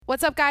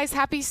What's up, guys?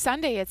 Happy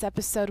Sunday. It's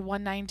episode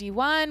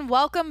 191.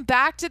 Welcome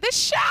back to the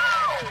show.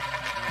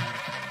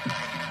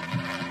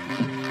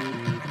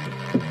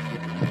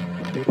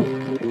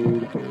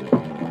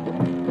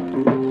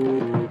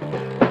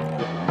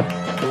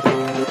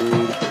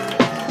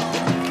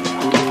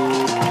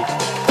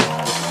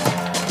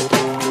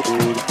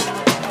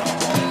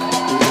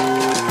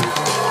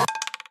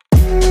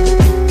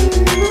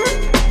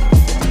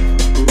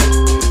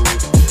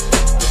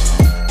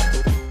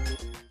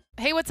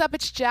 What's up?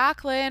 It's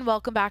Jacqueline.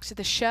 Welcome back to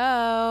the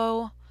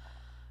show.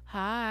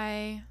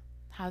 Hi.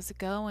 How's it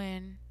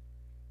going?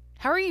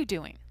 How are you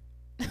doing?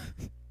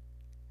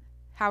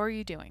 How are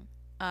you doing?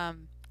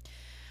 I've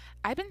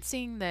been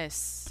seeing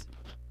this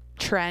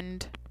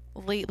trend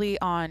lately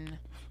on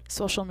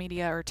social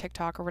media or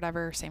TikTok or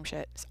whatever, same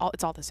shit. It's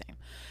all the same.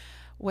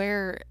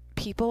 Where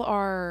people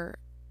are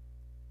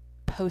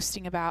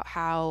posting about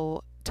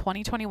how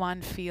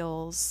 2021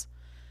 feels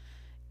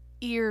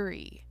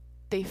eerie.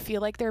 They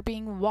feel like they're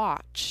being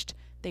watched.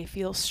 They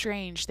feel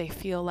strange. They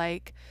feel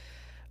like,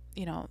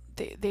 you know,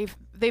 they've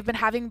been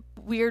having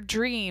weird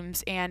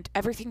dreams and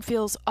everything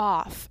feels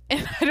off.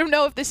 And I don't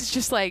know if this is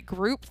just like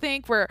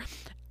groupthink where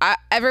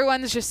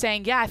everyone's just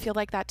saying, yeah, I feel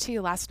like that too.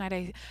 Last night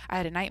I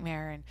had a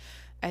nightmare and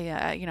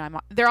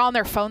they're all on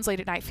their phones late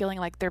at night feeling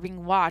like they're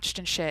being watched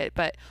and shit.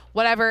 But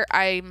whatever,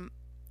 I'm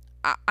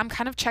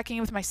kind of checking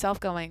in with myself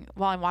going,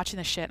 while I'm watching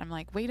this shit, I'm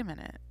like, wait a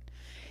minute.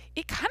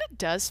 It kind of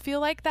does feel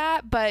like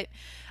that, but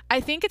I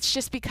think it's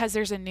just because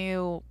there's a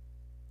new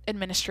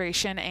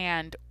administration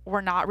and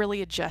we're not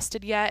really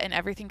adjusted yet, and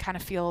everything kind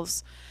of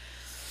feels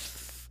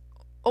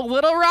a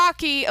little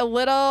rocky, a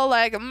little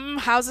like,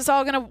 how's this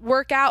all going to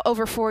work out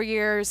over 4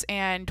 years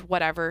and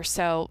whatever.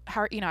 So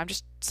I'm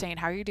just saying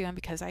how you're doing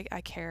because I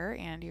care,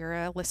 and you're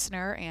a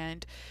listener,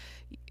 and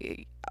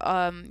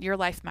your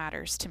life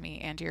matters to me,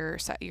 and your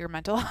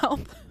mental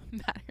health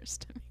matters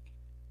to me.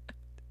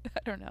 I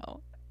don't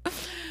know.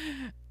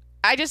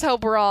 I just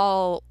hope we're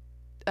all,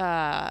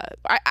 I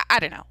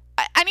don't know.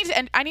 I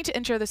need to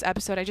intro this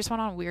episode. I just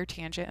went on a weird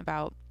tangent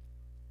about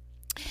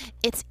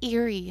it's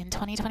eerie in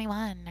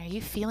 2021. Are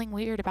you feeling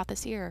weird about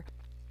this year?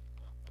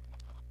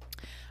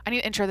 I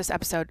need to intro this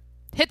episode.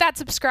 Hit that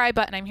subscribe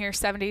button. I'm here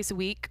 7 days a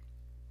week.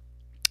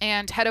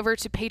 And head over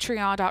to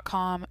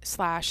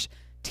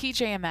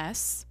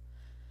patreon.com/TJMS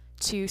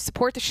to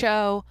support the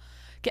show,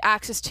 get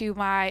access to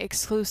my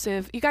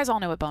exclusive, you guys all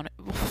know what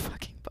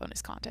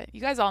bonus content. You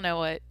guys all know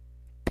what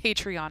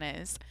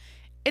Patreon is.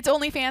 It's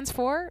OnlyFans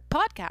for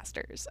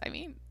podcasters. I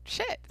mean,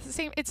 shit.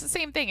 It's the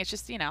same thing. It's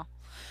just,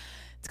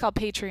 it's called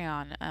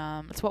Patreon.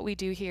 It's what we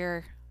do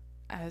here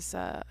as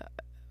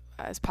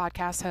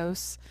podcast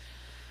hosts.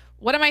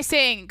 What am I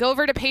saying? Go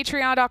over to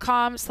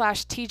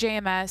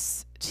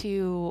patreon.com/TJMS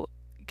to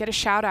get a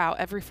shout out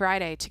every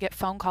Friday, to get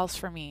phone calls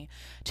from me,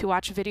 to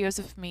watch videos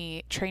of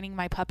me training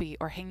my puppy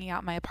or hanging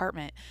out in my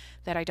apartment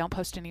that I don't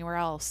post anywhere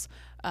else.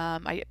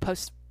 I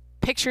post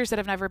pictures that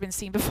have never been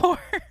seen before.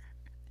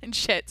 And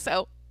shit.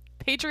 So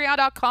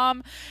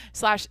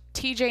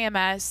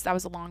patreon.com/TJMS. That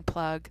was a long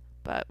plug,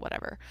 but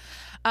whatever.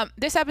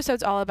 This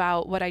episode's all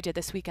about what I did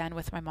this weekend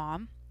with my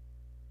mom.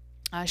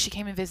 She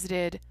came and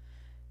visited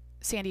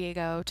San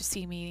Diego to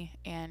see me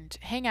and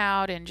hang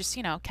out and just,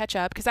 catch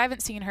up, because I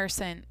haven't seen her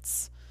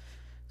since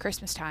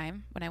Christmas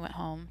time when I went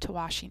home to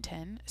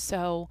Washington.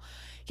 So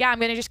yeah, I'm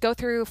going to just go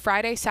through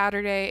Friday,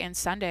 Saturday, and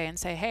Sunday and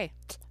say, hey,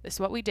 this is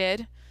what we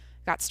did.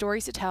 Got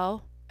stories to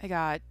tell. I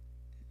got,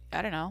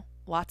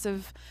 lots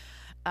of,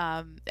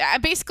 I'm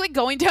basically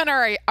going down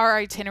our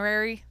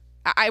itinerary.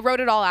 I wrote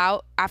it all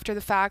out after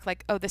the fact,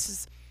 like, oh, this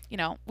is,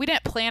 we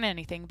didn't plan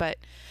anything, but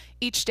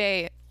each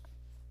day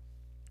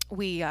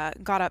we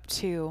got up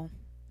to,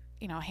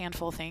 a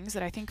handful of things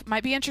that I think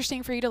might be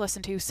interesting for you to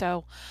listen to.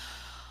 So,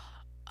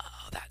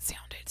 oh, that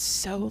sounded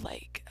so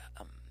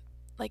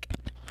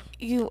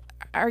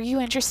are you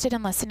interested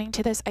in listening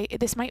to this?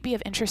 This might be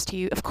of interest to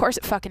you. Of course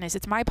it fucking is.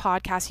 It's my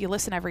podcast. You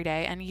listen every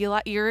day, and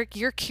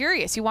you're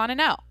curious. You want to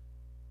know.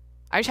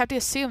 I just have to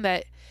assume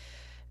that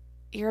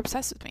you're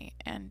obsessed with me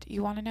and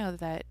you want to know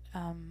that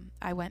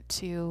I went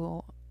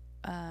to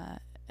an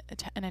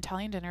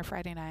Italian dinner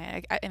Friday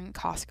night in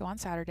Costco on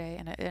Saturday,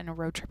 and a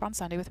road trip on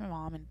Sunday with my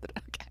mom. And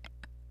okay,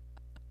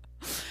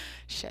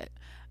 shit.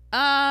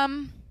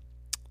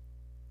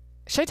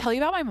 Should I tell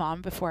you about my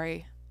mom before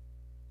I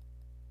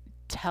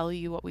tell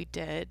you what we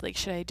did? Like,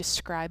 should I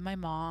describe my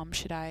mom?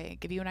 Should I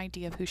give you an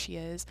idea of who she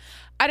is?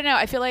 I don't know.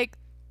 I feel like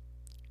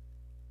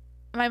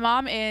my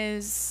mom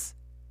is,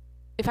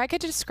 if I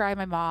could describe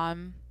my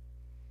mom,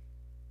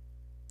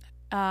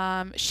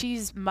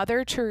 she's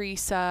Mother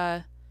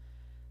Teresa.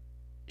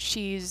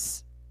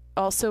 She's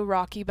also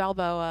Rocky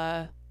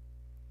Balboa.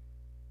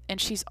 And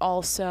she's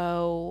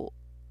also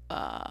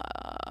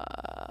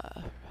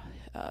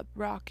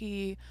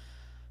Rocky,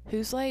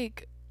 who's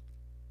like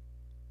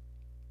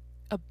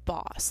a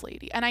boss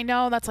lady. And I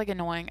know that's like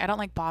annoying. I don't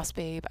like boss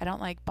babe. I don't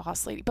like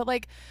boss lady. But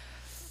like,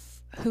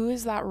 who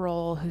is that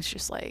role who's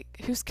just like,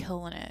 who's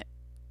killing it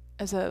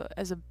as a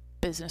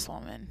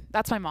businesswoman?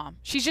 That's my mom.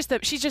 She's just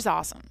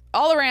awesome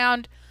all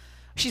around.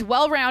 She's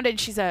well-rounded.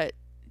 She's a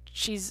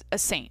she's a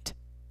saint.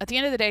 At the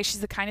end of the day,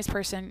 she's the kindest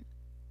person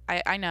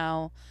I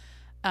know.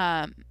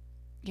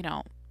 You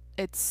know,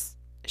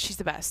 she's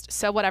the best.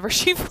 So whatever,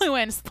 she flew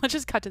in. Let's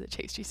just cut to the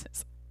chase. She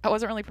says, I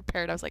wasn't really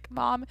prepared. I was like,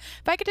 Mom,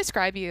 if I could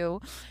describe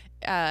you,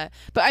 but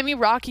I mean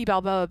Rocky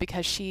Balboa,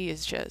 because she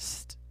is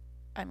just,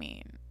 I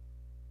mean,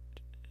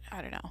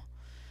 I don't know.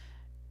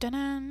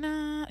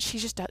 Da-na-na.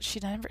 She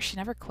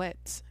never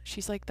quits.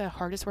 She's like the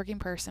hardest working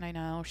person I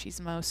know. She's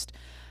the most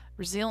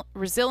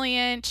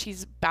resilient.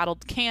 She's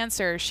battled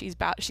cancer. She's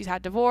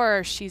had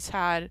divorce. She's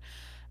had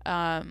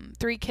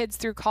 3 kids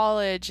through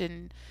college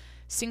and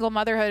single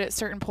motherhood at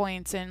certain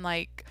points, and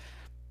like,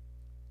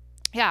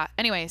 yeah,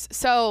 anyways,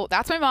 so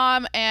that's my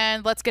mom.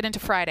 And let's get into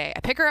Friday. I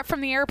pick her up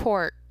from the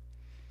airport.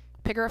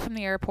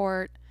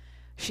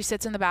 She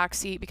sits in the back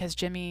seat because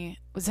Jimmy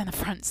was in the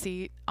front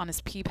seat on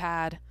his pee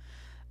pad.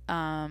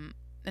 And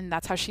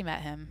that's how she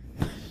met him.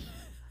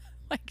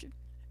 Like,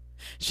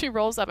 she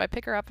rolls up. I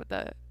pick her up at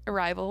the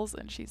arrivals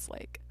and she's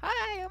like,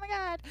 hi, oh my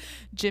God.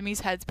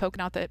 Jimmy's head's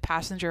poking out the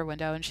passenger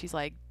window and she's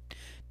like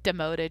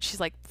demoted. She's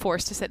like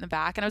forced to sit in the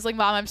back. And I was like,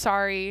 Mom, I'm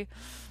sorry.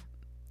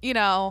 You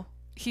know,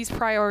 he's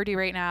priority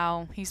right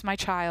now. He's my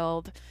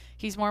child.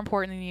 He's more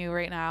important than you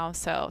right now.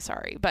 So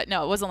sorry. But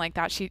no, it wasn't like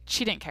that. She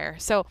didn't care.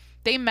 So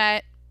they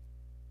met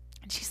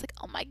and she's like,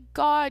 oh my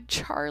God,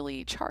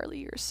 Charlie,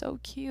 you're so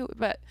cute.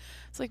 But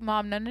it's like,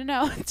 Mom,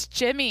 no, it's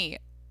Jimmy.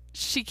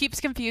 She keeps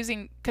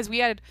confusing because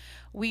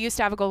we used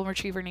to have a golden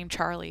retriever named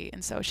Charlie.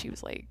 And so she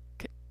was like,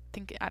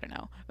 thinking, I don't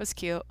know. It was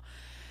cute.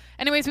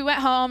 Anyways, we went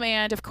home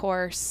and of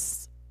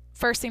course,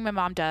 first thing my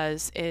mom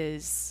does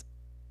is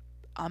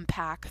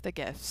unpack the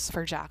gifts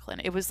for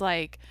Jacqueline. It was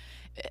like,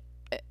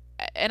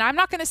 and I'm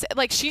not going to say,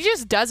 like, she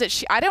just does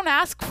it. I don't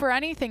ask for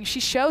anything. She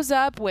shows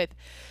up with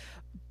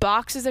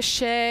boxes of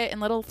shit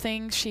and little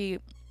things. She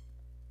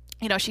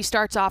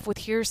starts off with,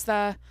 here's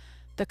the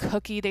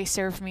cookie they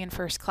served me in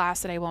first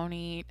class that I won't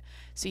eat,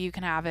 so you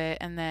can have it.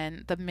 And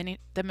then the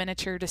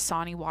miniature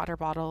Dasani water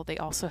bottle they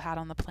also had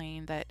on the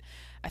plane that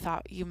I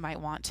thought you might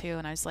want to.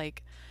 And I was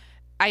like,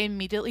 I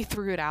immediately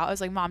threw it out. I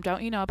was like, Mom,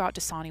 don't you know about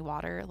Dasani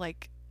water?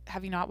 Like,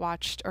 have you not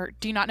watched, or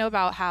do you not know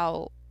about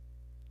how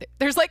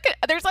there's like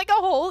a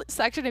whole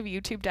section of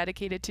YouTube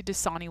dedicated to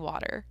Dasani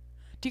water?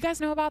 Do you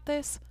guys know about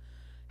this?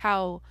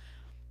 How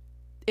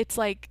it's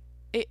like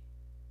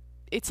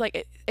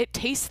it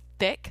tastes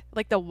thick,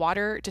 like the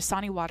water,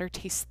 Dasani water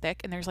tastes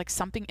thick, and there's like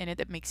something in it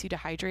that makes you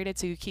dehydrated,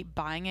 so you keep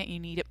buying it. You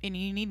need it, and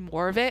you need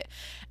more of it.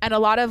 And a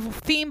lot of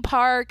theme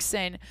parks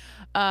and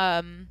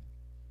I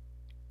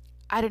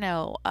don't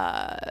know,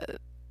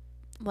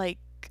 like,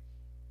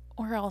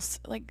 or else,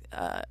 like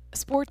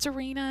sports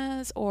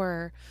arenas,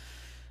 or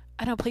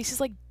I don't know, places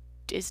like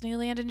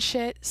Disneyland and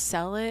shit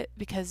sell it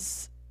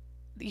because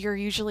you're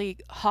usually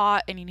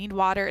hot and you need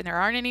water and there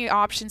aren't any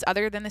options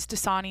other than this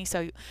Dasani.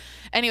 So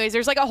anyways,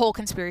 there's like a whole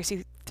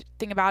conspiracy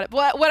thing about it.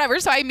 Whatever.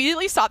 So I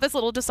immediately saw this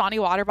little Dasani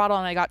water bottle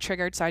and I got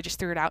triggered. So I just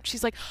threw it out.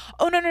 She's like,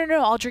 oh, no.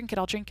 I'll drink it.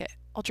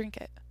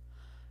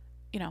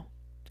 You know,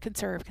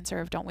 conserve.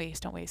 Don't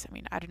waste. I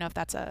mean, I don't know if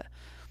is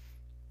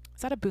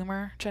that a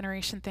boomer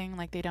generation thing?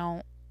 Like they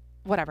don't,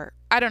 whatever.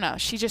 I don't know.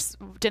 She just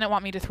didn't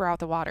want me to throw out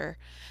the water.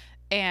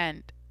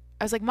 And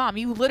I was like, Mom,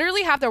 you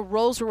literally have the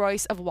Rolls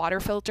Royce of water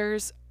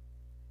filters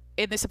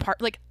in this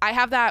apartment. Like, I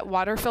have that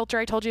water filter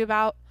I told you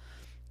about.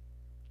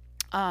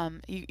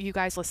 You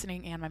guys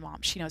listening and my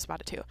mom, she knows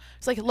about it too.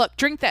 It's like, look,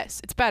 drink this.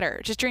 It's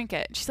better. Just drink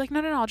it. And she's like,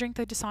 no, I'll drink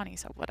the Dasani.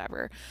 So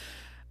whatever.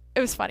 It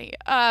was funny.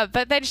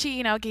 But then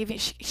she, gave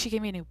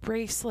me a new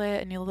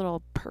bracelet, a new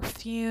little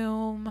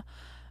perfume.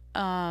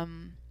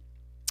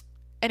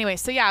 Anyway,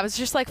 so yeah, it was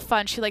just like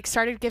fun. She like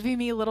started giving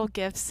me little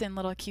gifts and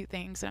little cute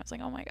things. And I was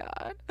like, oh my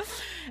God.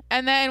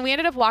 And then we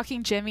ended up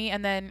walking Jimmy,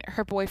 and then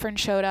her boyfriend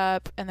showed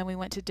up, and then we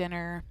went to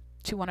dinner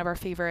to one of our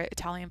favorite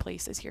Italian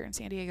places here in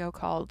San Diego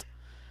called,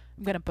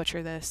 I'm going to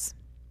butcher this,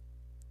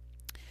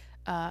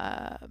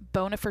 Bona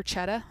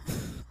Forchetta.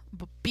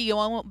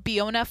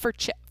 Bona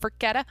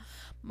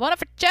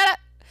Forchetta.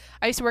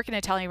 I used to work in an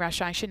Italian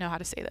restaurant. I should know how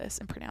to say this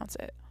and pronounce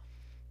it.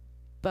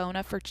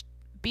 Bona Forchetta.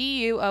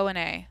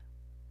 Buona.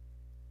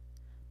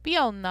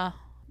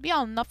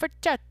 Bona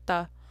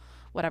Forchetta.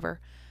 Whatever.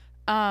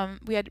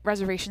 We had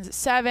reservations at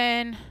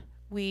 7.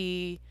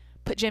 We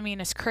put Jimmy in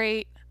his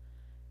crate.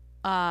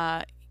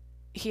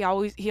 He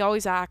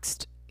always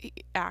acts.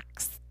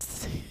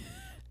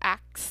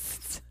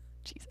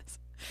 Jesus.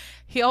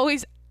 He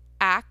always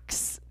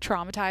acts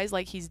traumatized,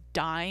 like he's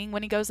dying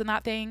when he goes in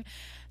that thing.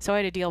 So I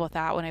had to deal with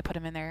that when I put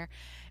him in there.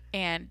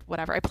 And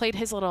whatever. I played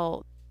his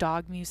little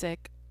dog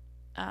music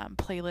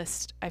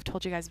playlist I've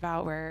told you guys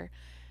about, where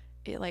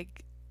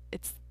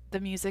it's the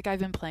music I've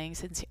been playing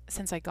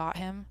since I got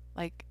him,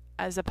 like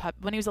as a pup,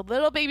 when he was a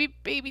little baby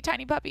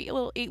tiny puppy, a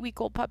little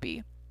 8-week-old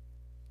puppy.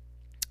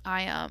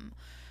 I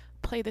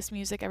play this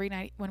music every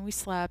night when we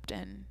slept,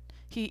 and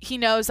he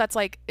knows that's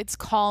like, it's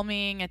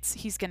calming,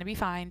 he's gonna be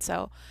fine.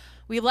 So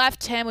we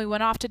left him, we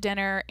went off to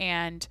dinner,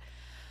 and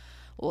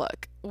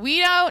look, we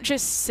don't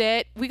just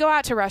sit, we go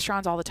out to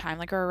restaurants all the time.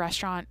 Like, we're a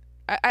restaurant,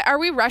 are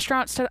we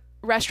restaurant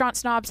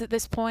snobs at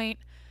this point?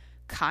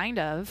 kind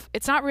of.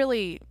 It's not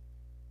really,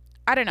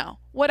 I don't know,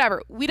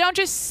 whatever. We don't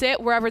just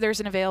sit wherever there's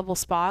an available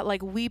spot.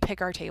 Like, we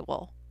pick our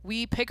table.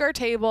 We pick our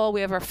table.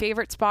 We have our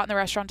favorite spot in the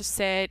restaurant to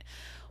sit.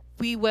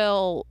 We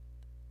will,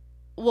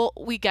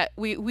 we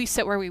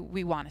sit where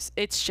we want to.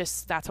 It's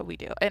just, that's what we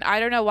do. And I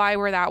don't know why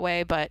we're that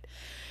way, but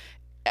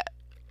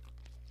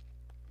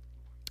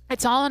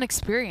it's all an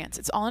experience.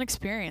 It's all an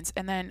experience.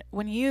 And then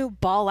when you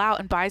ball out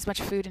and buy as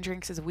much food and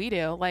drinks as we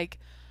do, like,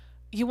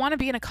 you want to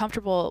be in a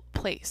comfortable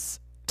place.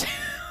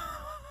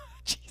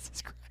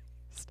 Jesus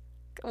Christ.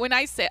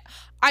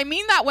 I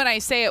mean that when I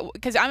say it,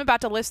 because I'm about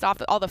to list off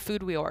all the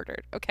food we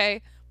ordered,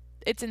 okay?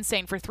 It's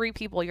insane. For 3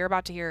 people, you're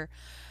about to hear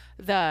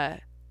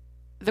the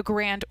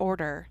grand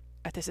order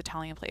at this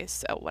Italian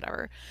place. So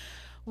whatever.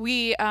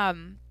 We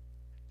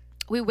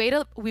wait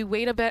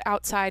a bit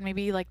outside,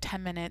 maybe like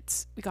 10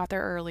 minutes. We got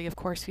there early, of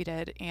course we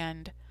did,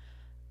 and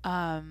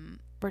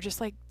we're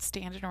just like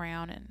standing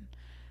around, and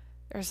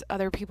there's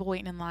other people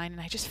waiting in line,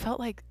 and I just felt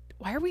like,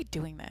 why are we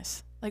doing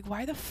this? Like,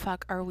 why the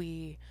fuck are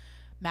we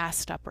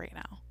masked up right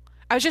now?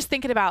 I was just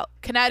thinking about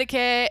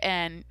Connecticut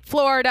and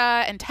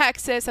Florida and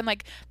Texas, and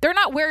like, they're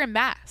not wearing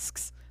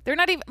masks. They're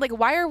not even, like,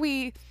 why are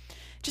we,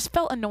 just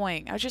felt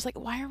annoying. I was just like,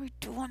 why are we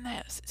doing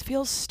this? It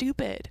feels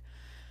stupid.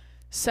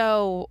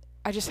 So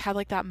I just had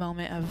like that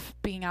moment of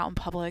being out in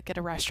public at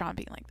a restaurant,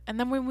 being like, and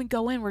then when we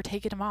go in, we're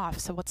taking them off.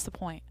 So what's the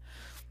point?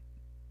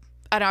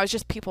 I know, I was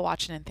just people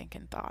watching and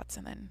thinking thoughts.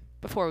 And then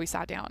before we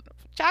sat down,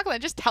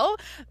 Jacqueline, just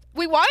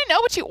we want to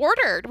know what you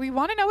ordered. We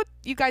want to know what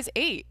you guys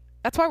ate.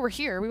 That's why we're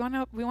here. We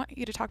want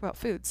you to talk about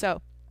food.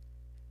 So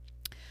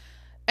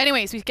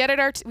anyways, we sit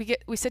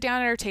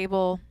down at our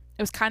table.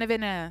 It was kind of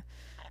in an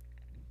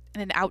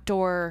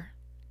outdoor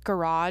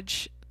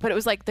garage, but it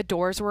was like the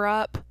doors were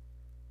up.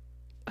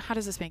 How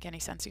does this make any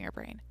sense in your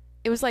brain?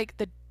 It was like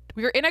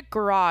we were in a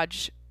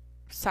garage.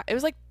 It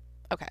was like,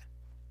 okay,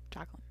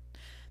 Jacqueline,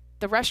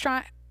 the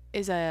restaurant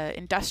is a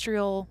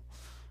industrial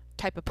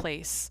type of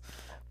place,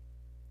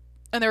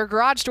 and there were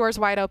garage doors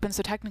wide open,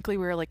 so technically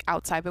we were like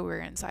outside, but we were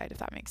inside, if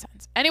that makes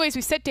sense. Anyways,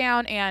 we sit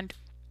down, and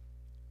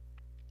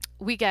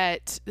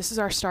this was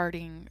our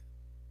starting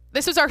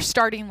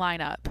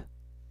lineup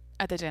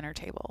at the dinner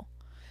table.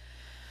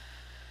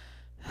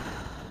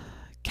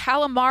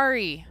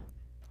 Calamari,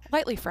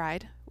 lightly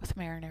fried with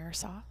marinara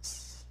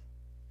sauce.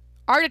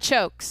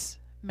 Artichokes,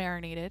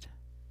 marinated,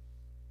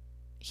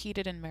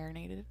 heated and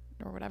marinated,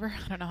 or whatever.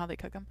 I don't know how they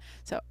cook them.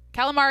 So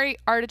calamari,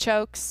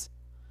 artichokes,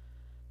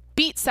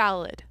 beet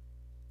salad,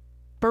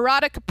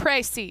 burrata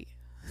caprese.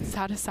 Is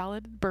that a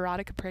salad?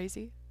 Burrata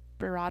caprese?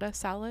 Burrata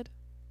salad,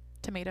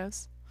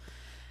 tomatoes,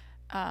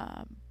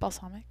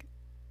 balsamic,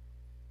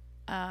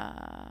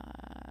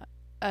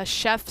 a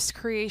chef's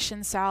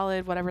creation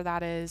salad, whatever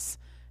that is,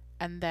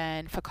 and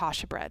then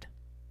focaccia bread.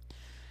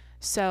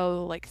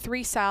 So like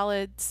 3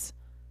 salads,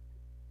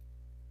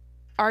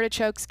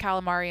 artichokes,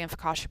 calamari, and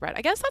focaccia bread.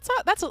 I guess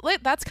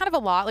that's kind of a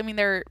lot. I mean,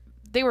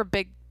 they were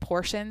big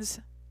portions,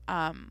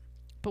 but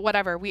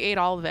whatever. We ate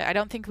all of it. I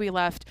don't think we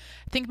left.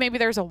 I think maybe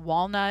there's a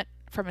walnut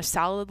from a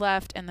salad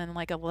left, and then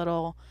like a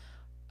little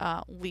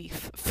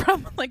leaf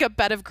from like a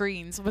bed of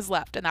greens was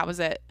left, and that was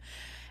it.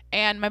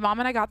 And my mom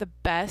and I got the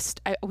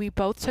best. We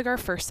both took our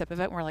first sip of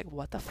it, and we're like,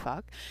 what the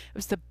fuck? It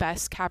was the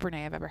best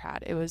Cabernet I've ever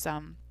had. It was, I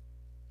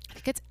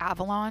think it's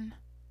Avalon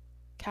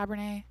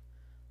Cabernet.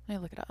 Let me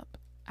look it up.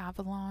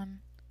 Avalon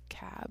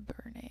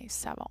Cabernet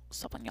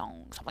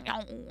Sauvignon.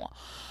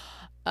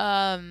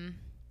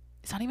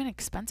 It's not even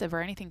expensive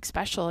or anything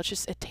special. It's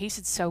just, it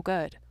tasted so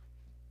good.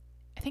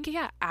 I think,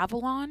 yeah,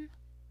 Avalon.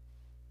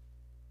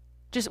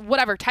 Just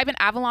whatever. Type in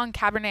Avalon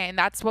Cabernet, and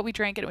that's what we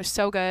drank, and it was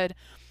so good.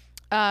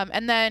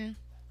 And then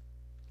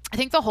I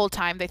think the whole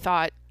time they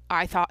thought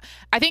I thought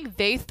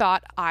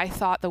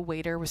the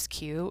waiter was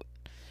cute,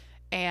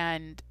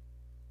 and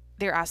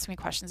they were asking me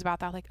questions about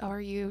that, like, oh,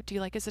 do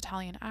you like his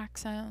Italian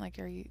accent? Like,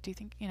 do you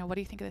think, what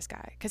do you think of this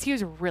guy? Because he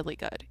was really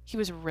good. He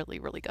was really,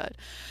 really good.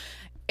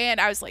 And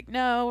I was like,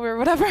 no, or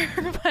whatever.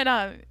 But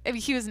I mean,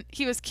 he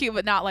was cute,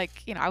 but not like,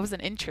 I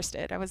wasn't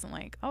interested. I wasn't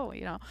like, oh,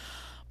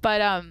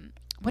 But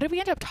what did we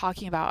end up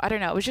talking about? I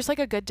don't know. It was just like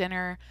a good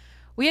dinner.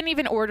 We hadn't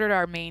even ordered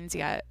our mains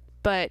yet,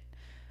 but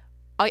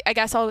I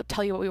guess I'll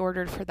tell you what we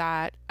ordered for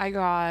that.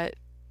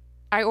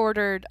 I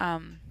ordered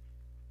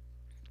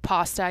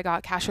pasta. I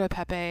got cacio e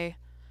pepe,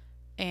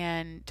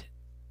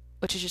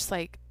 which is just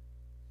like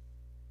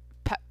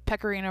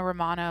pecorino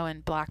romano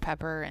and black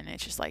pepper, and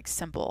it's just like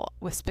simple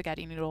with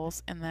spaghetti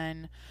noodles. And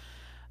then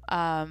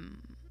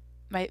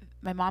my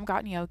mom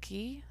got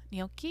gnocchi,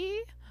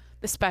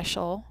 the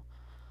special,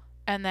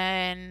 and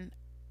then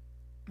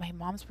my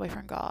mom's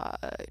boyfriend got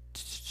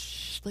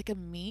like a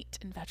meat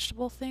and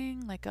vegetable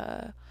thing, like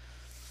a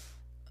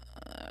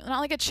not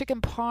like a chicken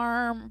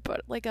parm,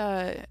 but like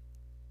I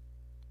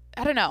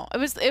don't know.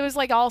 It was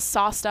like all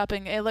sauced up,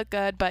 and it looked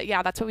good. But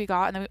yeah, that's what we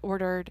got. And then we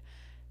ordered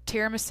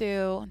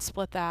tiramisu and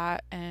split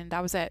that, and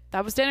that was it.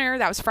 That was dinner.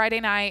 That was Friday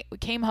night. We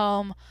came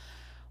home,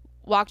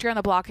 walked around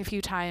the block a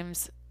few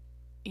times.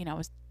 It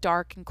was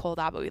dark and cold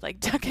out, but we like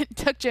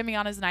took Jimmy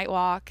on his night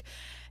walk,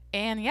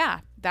 and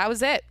yeah, that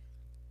was it.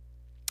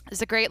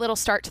 It's a great little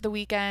start to the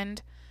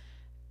weekend.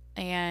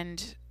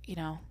 And,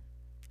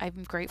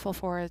 I'm grateful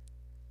for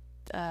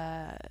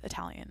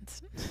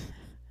Italians.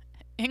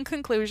 In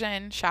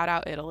conclusion, shout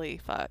out Italy.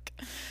 Fuck.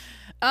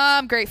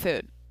 Great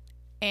food.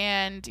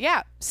 And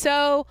yeah,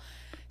 so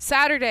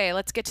Saturday,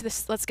 let's get to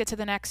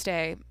the next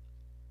day.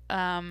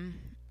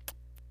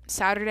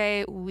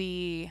 Saturday,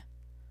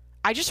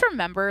 I just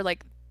remember,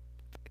 like,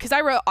 because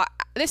I wrote,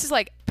 this is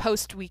like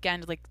post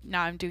weekend, like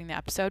now I'm doing the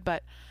episode,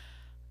 but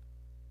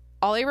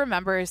all I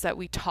remember is that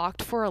we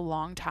talked for a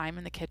long time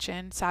in the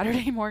kitchen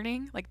Saturday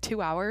morning, like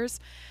 2 hours.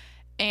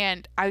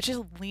 And I was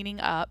just leaning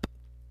up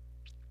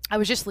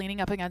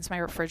against my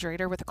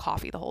refrigerator with a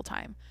coffee the whole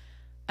time.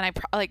 And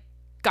I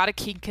got a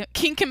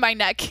kink in my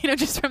neck,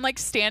 just from like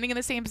standing in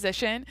the same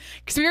position,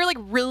 because we were like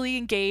really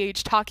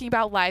engaged, talking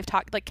about life,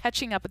 like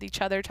catching up with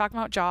each other, talking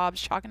about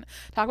jobs, talking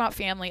about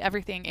family,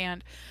 everything.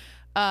 And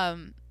I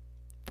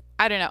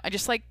don't know, I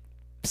just like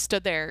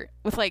stood there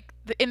with like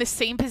in the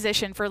same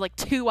position for like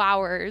 2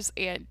 hours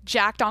and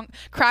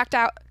cracked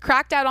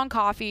out on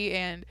coffee.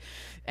 And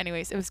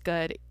anyways, it was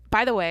good.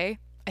 By the way,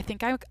 I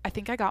think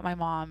I got my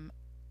mom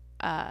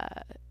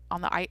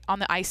on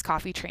the iced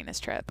coffee train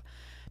this trip,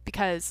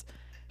 because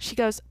she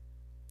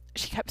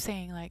kept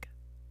saying, like,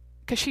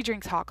 because she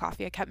drinks hot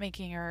coffee, I kept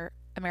making her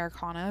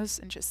Americanos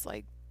and just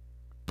like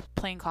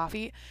plain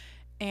coffee,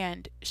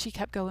 and she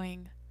kept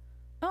going,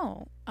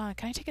 oh,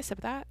 can I take a sip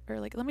of that?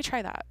 Or like, let me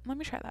try that.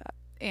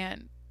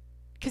 And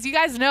because you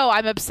guys know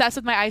I'm obsessed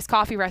with my iced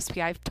coffee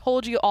recipe. I've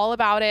told you all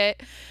about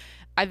it.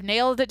 I've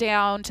nailed it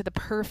down to the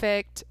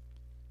perfect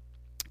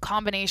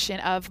combination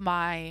of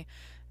my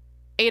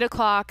 8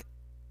 o'clock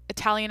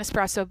Italian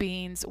espresso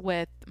beans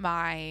with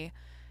my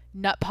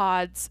Nut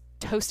Pods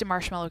toasted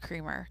marshmallow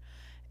creamer.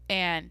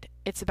 And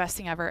it's the best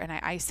thing ever. And I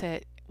ice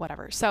it,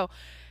 whatever. So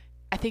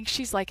I think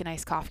she's like an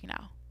iced coffee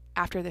now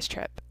after this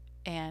trip.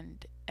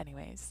 And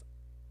anyways,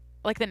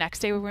 like the next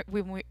day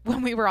when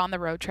we were on the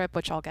road trip,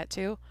 which I'll get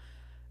to,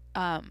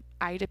 I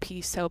had to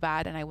pee so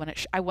bad, and I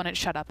wouldn't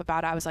shut up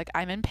about it. I was like,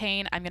 I'm in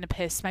pain. I'm going to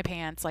piss my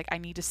pants. Like, I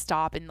need to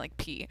stop and like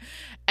pee.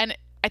 And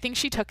I think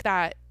she took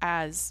that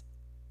as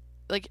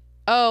like,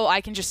 oh,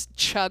 I can just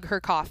chug her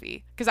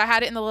coffee, because I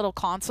had it in the little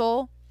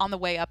console on the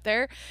way up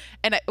there,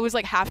 and it was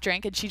like half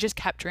drank, and she just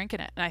kept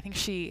drinking it. And I think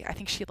she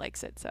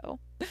likes it. So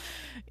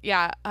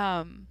yeah.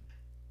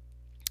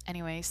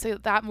 Anyway, so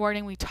that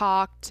morning we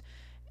talked,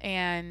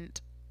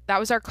 and that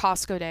was our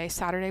Costco day.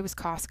 Saturday was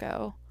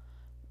Costco,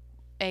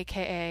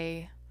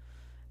 aka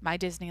my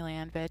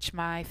Disneyland, bitch.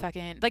 My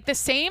fucking, like,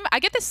 I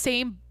get the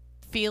same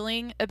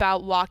feeling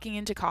about walking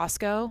into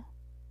Costco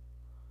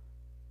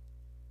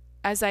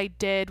as I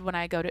did when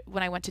I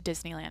went to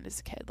Disneyland as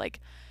a kid. Like,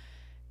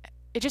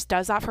 it just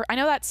does that I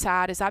know that's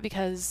sad. Is that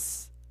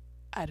because,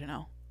 I don't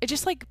know. It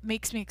just like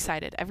makes me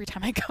excited every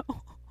time I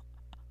go.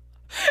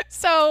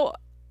 So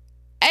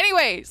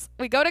anyways,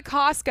 we go to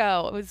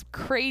Costco. It was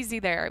crazy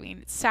there. I mean,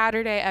 it's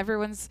Saturday,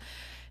 everyone's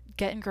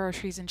getting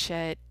groceries and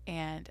shit,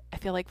 and I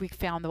feel like we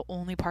found the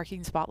only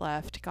parking spot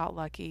left. Got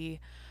lucky.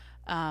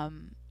 I'll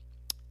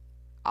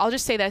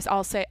just say this.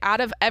 I'll say, out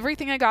of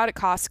everything I got at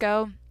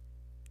Costco,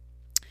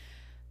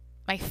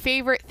 my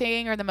favorite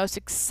thing, or the most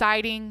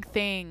exciting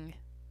thing,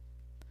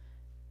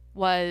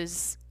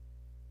 was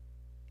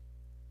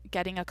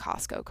getting a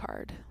Costco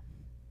card.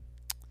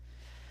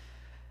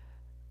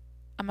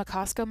 I'm a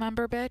Costco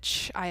member,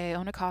 bitch. I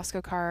own a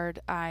Costco card.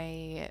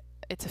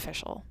 It's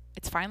official.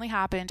 It's finally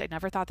happened. I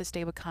never thought this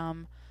day would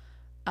come.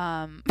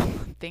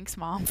 Thanks,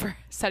 Mom, for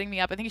setting me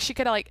up. I think she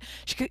could like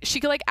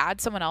add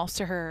someone else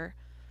to her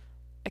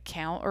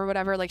account or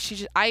whatever. Like,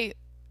 I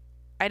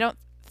don't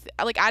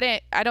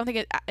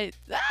think it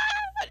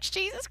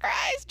Jesus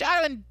Christ,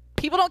 Jonathan,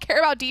 people don't care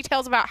about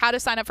details about how to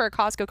sign up for a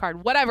Costco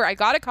card. Whatever. I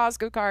got a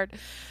Costco card,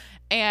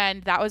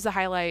 and that was the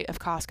highlight of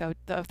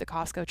the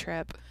Costco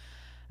trip.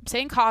 I'm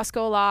saying Costco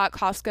a lot.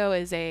 Costco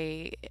is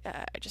I don't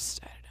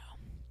know.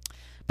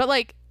 But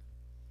like,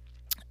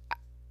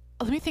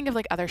 let me think of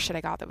like other shit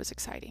I got that was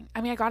exciting.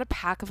 I mean, I got a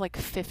pack of like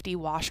 50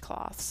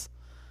 washcloths,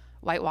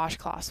 white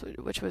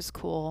washcloths, which was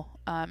cool,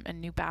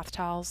 and new bath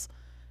towels,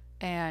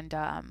 and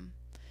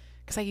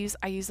because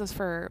I use those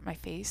for my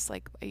face.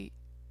 Like, I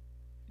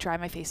dry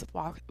my face with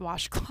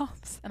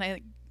washcloths, and I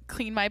like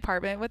clean my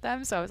apartment with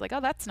them. So I was like,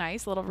 oh, that's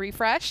nice, a little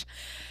refresh.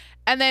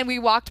 And then we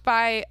walked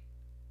by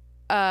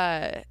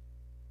a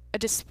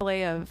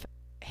display of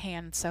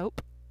hand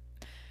soap,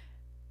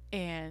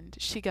 and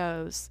she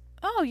goes,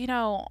 oh,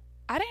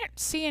 I didn't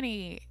see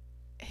any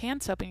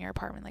hand soap in your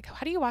apartment. Like,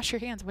 how do you wash your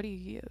hands? What do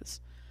you use?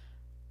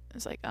 I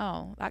was like,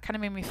 oh, that kind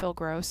of made me feel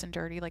gross and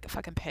dirty, like a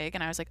fucking pig.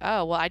 And I was like,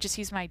 oh, well, I just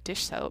use my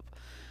dish soap.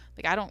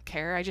 Like, I don't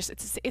care.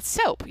 It's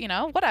soap,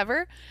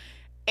 whatever.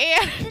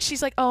 And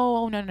she's like,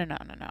 oh, no.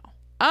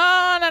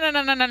 Oh,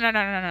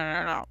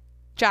 no.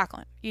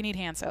 Jacqueline, you need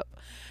hand soap.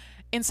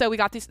 And so we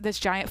got this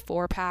giant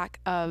 4-pack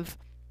of,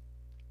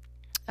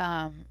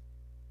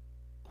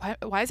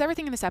 why is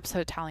everything in this episode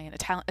Italian?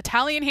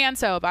 Italian hand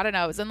soap. I don't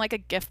know. It was in like a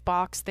gift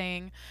box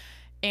thing.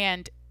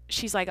 And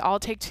she's like, I'll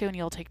take 2 and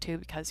you'll take 2,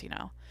 because, you're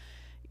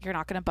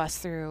not going to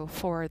bust through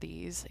 4 of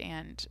these.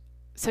 And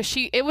So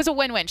it was a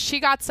win-win. She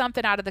got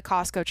something out of the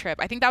Costco trip.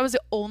 I think that was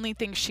the only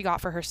thing she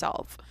got for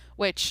herself,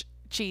 which,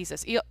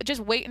 Jesus,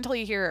 just wait until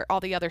you hear all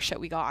the other shit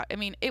we got. I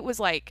mean, it was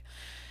like,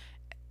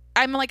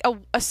 I'm like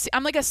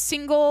I'm like a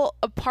single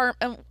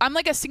I'm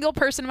like a single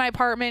person in my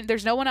apartment.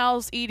 There's no one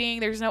else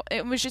eating.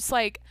 It was just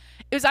like,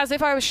 it was as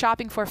if I was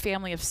shopping for a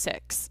family of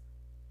 6.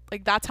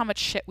 Like, that's how much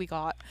shit we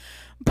got.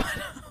 But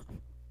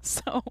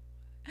so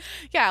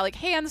yeah, like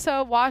hand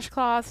soap,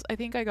 washcloths. I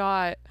think I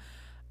got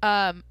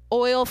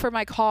oil for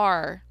my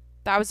car.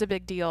 That was a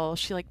big deal.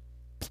 She like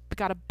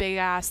got a big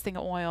ass thing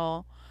of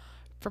oil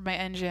for my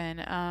engine.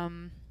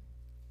 And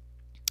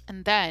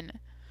then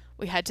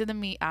we head to the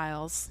meat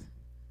aisles.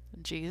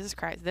 Jesus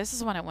Christ. This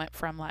is when it went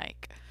from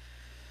like,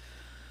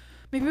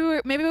 maybe we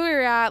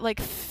were at like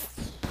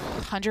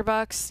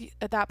 $100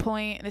 at that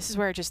point. This is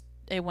where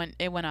it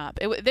went up.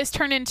 This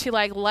turned into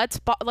like, let's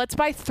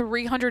buy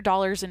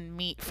 $300 in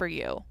meat for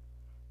you.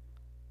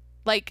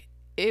 Like,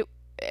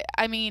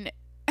 I mean,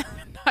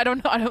 I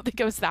don't know. I don't think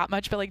it was that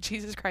much, but like,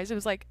 Jesus Christ, it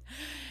was like,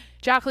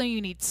 Jacqueline,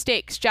 you need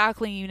steaks.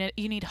 Jacqueline,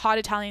 you need hot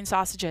Italian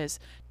sausages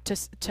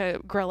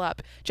to grill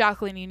up.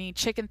 Jacqueline, you need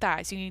chicken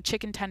thighs. You need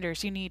chicken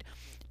tenders.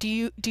 Do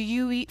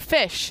you eat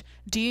fish?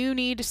 Do you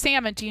need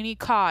salmon? Do you need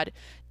cod?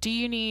 Do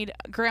you need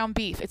ground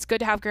beef? It's good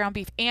to have ground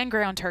beef and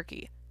ground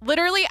turkey.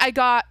 Literally, I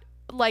got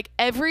like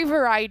every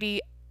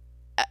variety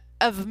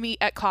of meat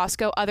at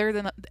Costco other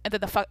than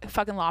the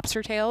fucking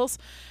lobster tails,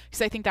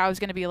 because I think that was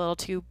going to be a little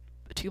too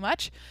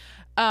much.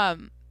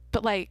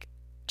 But like,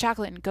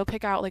 Jacqueline, go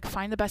pick out, like,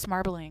 find the best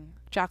marbling.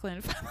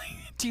 Jacqueline,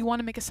 do you want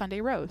to make a Sunday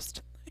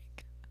roast?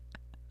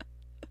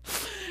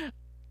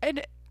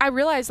 And I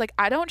realized, like,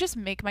 I don't just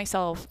make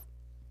myself,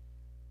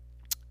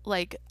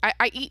 like,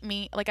 I eat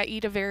meat. Like, I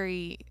eat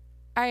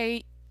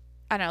I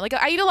don't know, like,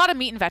 I eat a lot of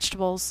meat and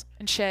vegetables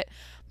and shit,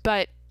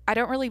 but I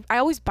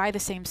always buy the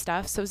same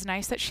stuff. So it was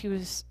nice that she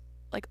was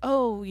like,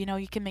 oh, you know,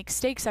 you can make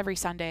steaks every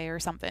Sunday or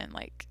something.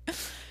 Like,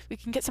 we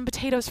can get some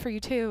potatoes for you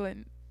too.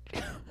 And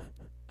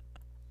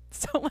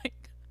so like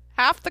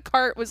half the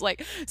cart was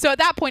like, so at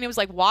that point it was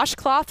like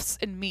washcloths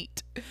and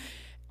meat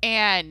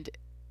and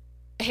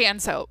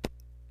hand soap.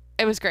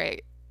 It was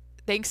great.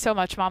 Thanks so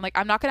much, Mom. Like,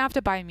 I'm not going to have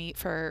to buy meat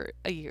for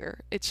a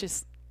year. It's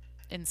just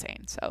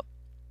insane. So,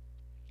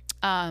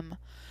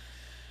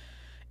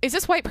 is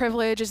this white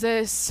privilege? Is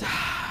this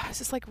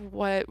like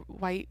what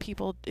white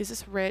people, is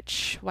this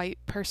rich white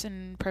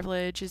person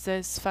privilege? Is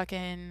this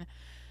fucking,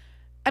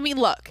 I mean,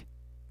 look,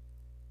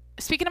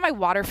 speaking of my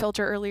water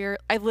filter earlier,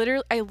 I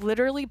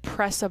literally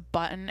press a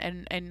button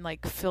and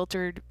like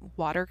filtered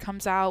water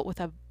comes out with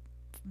a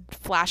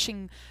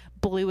flashing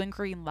blue and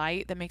green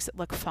light that makes it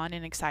look fun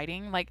and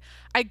exciting. Like,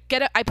 I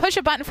push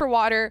a button for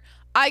water.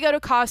 I go to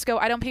Costco.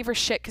 I don't pay for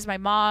shit because my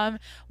mom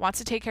wants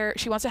to take care.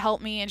 She wants to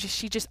help me, and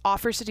she just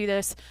offers to do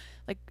this,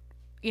 like,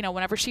 you know,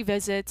 whenever she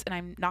visits.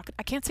 And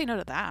I can't say no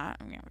to that.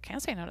 I mean, I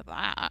can't say no to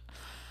that.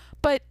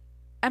 But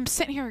I'm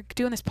sitting here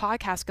doing this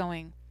podcast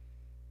going,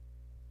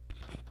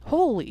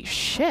 holy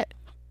shit,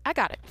 I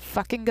got it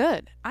fucking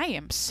good. I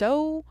am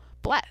so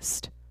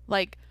blessed.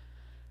 Like,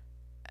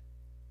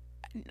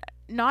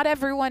 not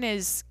everyone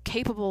is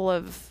capable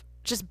of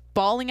just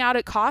bawling out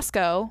at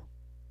Costco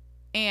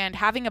and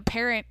having a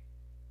parent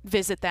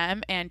visit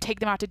them and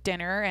take them out to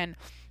dinner and,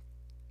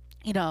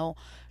 you know,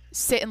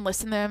 sit and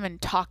listen to them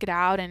and talk it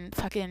out and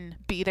fucking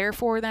be there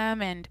for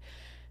them and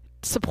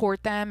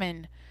support them.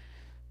 And,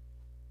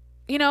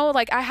 you know,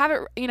 like, I have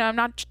it, you know, I'm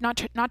not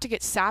to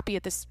get sappy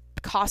at this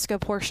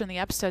Costco portion of the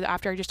episode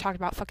after I just talked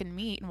about fucking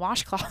meat and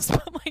washcloths,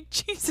 but like,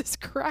 Jesus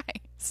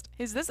Christ,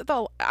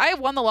 I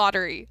won the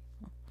lottery.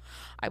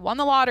 I won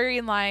the lottery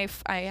in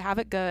life. I have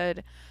it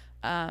good.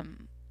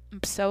 I'm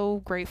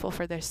so grateful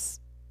for this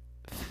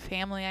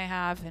family I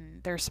have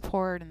and their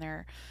support and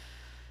their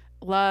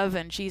love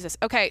and Jesus.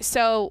 Okay,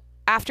 so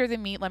after the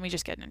meat, let me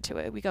just get into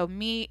it. We go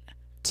meat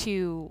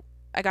to,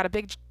 I got a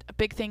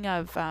big thing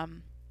of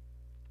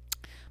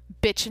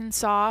bitchin'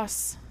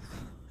 sauce.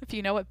 If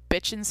you know what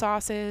bitchin'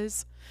 sauce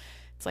is,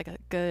 it's like a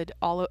good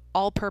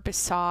all-purpose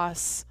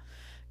sauce.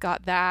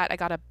 Got that. I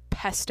got a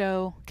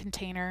pesto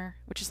container,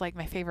 which is like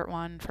my favorite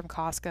one from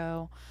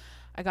Costco.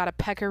 I got a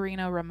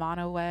pecorino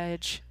romano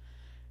wedge,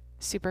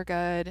 super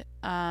good.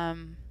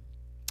 Then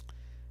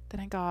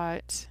I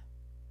got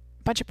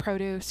a bunch of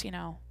produce, you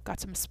know, got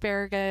some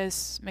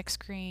asparagus, mixed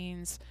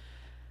greens,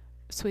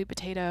 sweet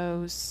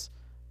potatoes,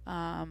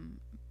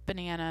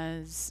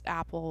 bananas,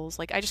 apples.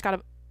 Like, I just got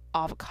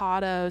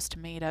avocados,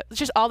 tomatoes,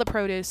 just all the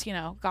produce, you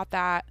know, got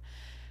that.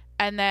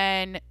 And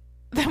then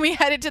we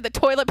headed to the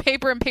toilet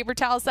paper and paper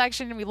towel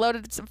section, and we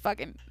loaded some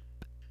fucking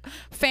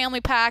family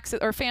packs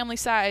or family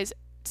size,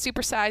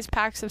 super sized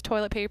packs of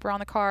toilet paper on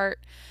the cart.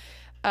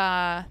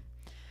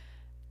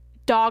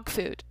 Dog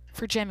food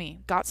for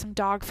Jimmy. Got some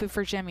dog food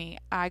for Jimmy.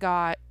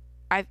 While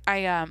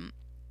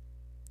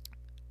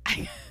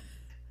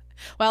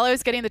I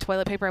was getting the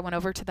toilet paper, I went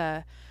over to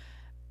the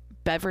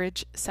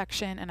beverage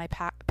section and I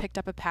picked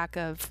up a pack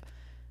of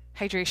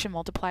hydration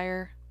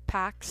multiplier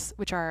packs,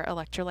 which are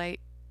electrolyte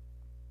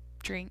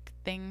drink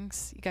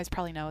things. You guys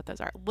probably know what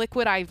those are.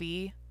 Liquid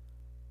IV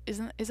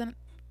isn't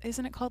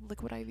Isn't it called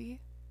Liquid IV?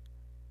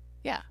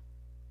 Yeah.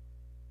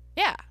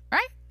 Yeah,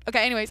 right?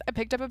 Okay, anyways, I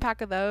picked up a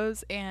pack of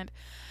those, and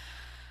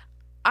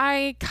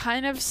I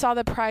kind of saw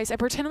the price. I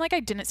pretended like I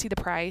didn't see the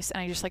price,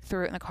 and I just like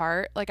threw it in the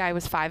cart like I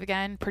was 5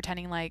 again,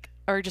 pretending like,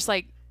 or just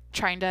like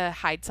trying to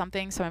hide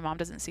something so my mom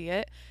doesn't see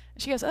it.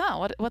 And she goes,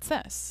 "Oh, what's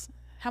this?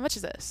 How much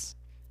is this?"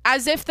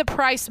 As if the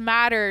price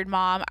mattered,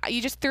 Mom.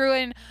 You just threw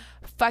in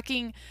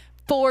fucking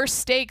 4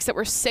 steaks that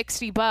were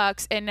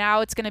 $60, and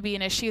now it's going to be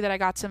an issue that I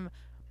got some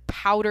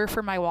powder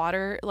for my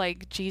water.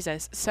 Like,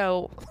 Jesus.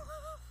 So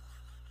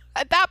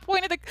at that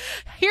point,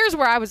 here's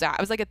where I was at.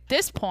 I was like, at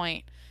this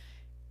point,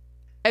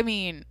 I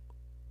mean,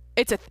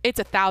 it's a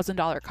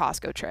 $1,000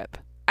 Costco trip.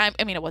 I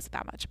mean, it wasn't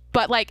that much,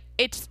 but like,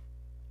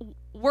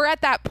 we're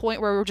at that point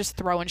where we're just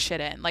throwing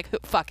shit in. Like,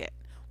 fuck it.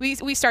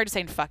 We started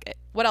saying fuck it.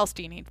 What else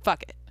do you need?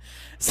 Fuck it.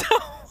 So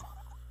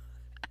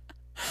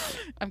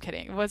I'm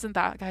kidding. It wasn't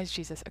that, guys.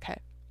 Jesus. Okay.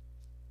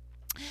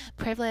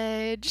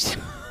 Privilege.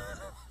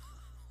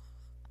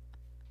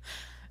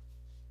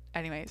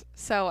 Anyways,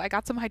 so I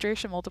got some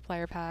hydration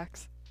multiplier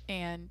packs,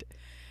 and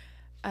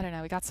I don't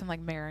know, we got some like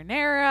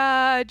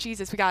marinara.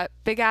 Jesus, we got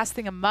big ass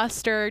thing of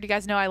mustard. You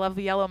guys know I love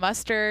the yellow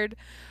mustard.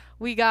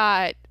 We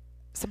got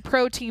some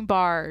protein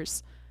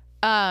bars.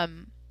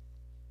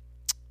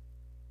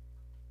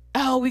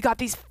 Oh, we got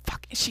these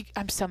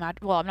I'm so mad.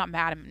 Well, I'm not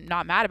mad. I'm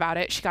not mad about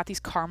it. She got these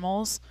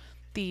caramels,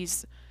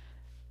 these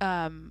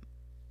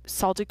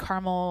salted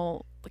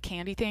caramel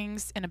candy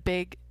things in a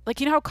big, like,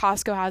 you know how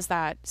Costco has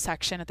that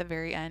section at the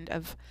very end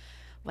of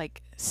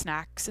like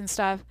snacks and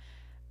stuff.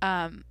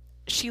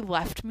 She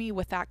left me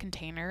with that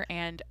container,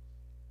 and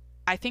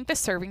I think the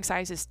serving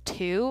size is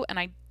 2, and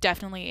I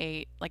definitely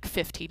ate like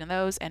 15 of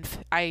those. And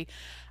I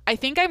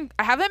think I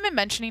haven't been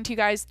mentioning to you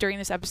guys during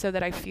this episode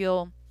that I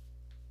feel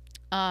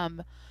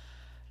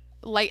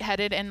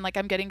lightheaded and like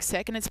I'm getting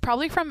sick, and it's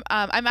probably from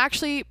I'm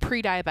actually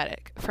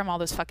pre-diabetic from all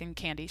those fucking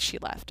candies she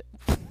left.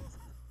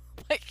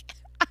 Like,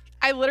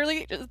 I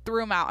literally just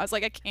threw them out. I was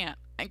like, I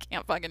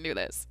can't fucking do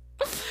this.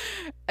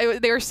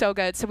 They were so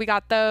good. So we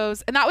got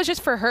those, and that was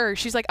just for her.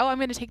 She's like, oh, I'm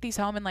gonna take these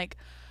home and like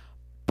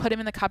put them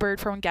in the cupboard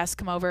for when guests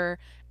come over.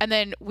 And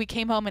then we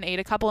came home and ate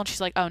a couple, and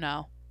she's like, oh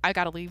no, I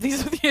gotta leave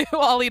these with you.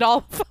 I'll eat all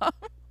of them.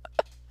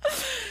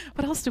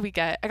 What else did we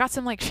get? I got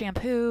some like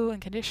shampoo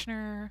and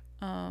conditioner.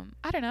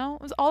 I don't know.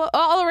 It was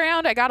all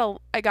around. I got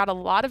a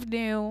lot of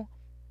new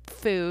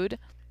food.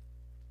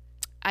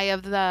 I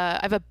have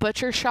a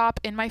butcher shop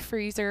in my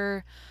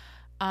freezer.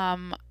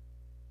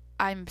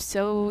 I'm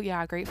so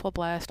grateful,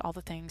 blessed, all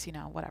the things,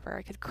 whatever.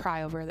 I could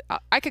cry over it.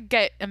 I could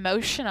get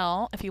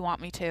emotional if you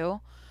want me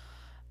to.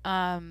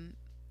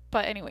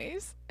 But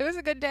anyways, it was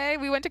a good day.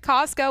 We went to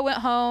Costco, went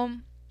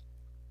home,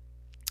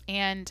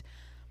 and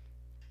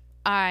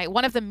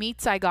one of the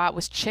meats I got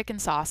was chicken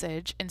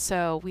sausage, and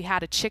so we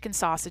had a chicken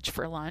sausage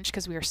for lunch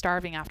because we were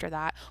starving after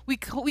that. We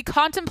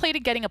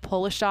contemplated getting a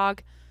Polish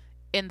dog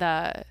in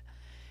that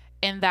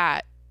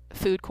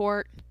food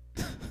court.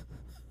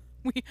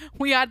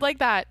 we had like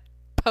that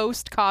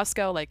post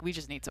Costco, like, we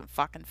just need some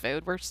fucking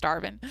food, we're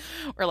starving,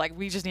 or like,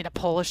 we just need a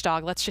Polish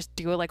dog, let's just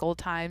do it like old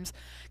times.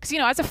 Because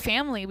as a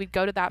family we'd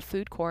go to that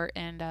food court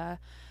and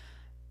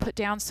put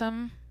down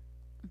some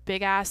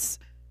big ass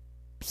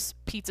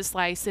pizza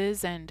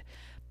slices and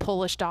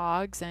Polish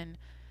dogs, and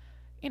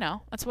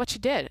that's what you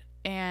did.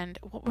 And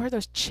what were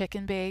those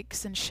chicken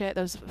bakes and shit,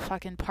 those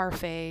fucking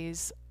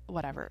parfaits,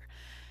 whatever.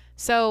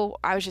 So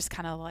I was just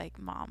kind of like,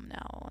 Mom,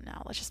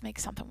 no, let's just make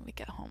something when we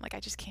get home. Like, I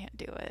just can't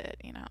do it,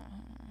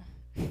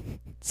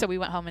 So we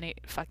went home and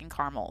ate fucking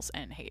caramels,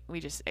 and we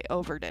just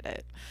overdid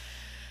it.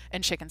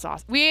 And chicken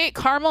sauce. We ate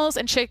caramels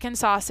and chicken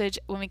sausage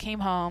when we came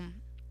home.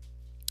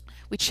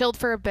 We chilled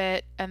for a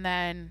bit, and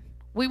then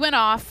we went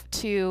off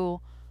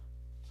to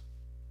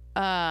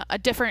a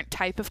different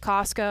type of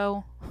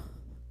Costco.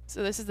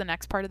 So this is the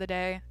next part of the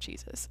day.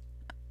 Jesus.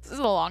 This is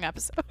a long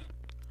episode.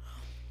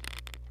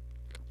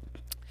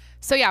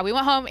 So yeah, we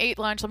went home, ate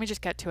lunch. Let me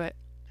just get to it.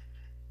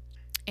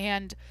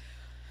 And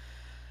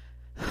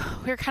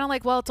we were kind of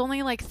like, well, it's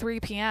only like 3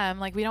 p.m.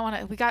 Like, we don't want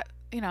to, we got,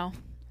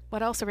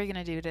 what else are we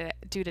going to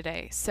do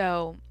today?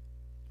 So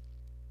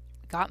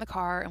we got in the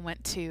car and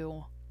went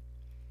to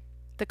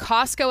the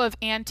Costco of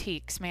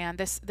antiques, man.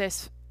 This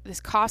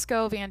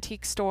Costco of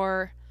antique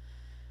store.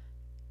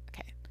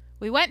 Okay.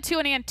 We went to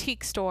an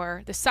antique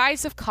store the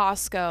size of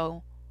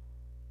Costco,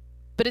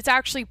 but it's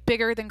actually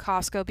bigger than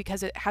Costco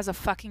because it has a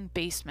fucking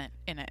basement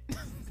in it.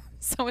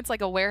 So it's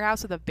like a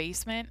warehouse with a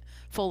basement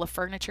full of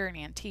furniture and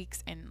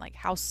antiques and like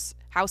house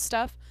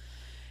stuff.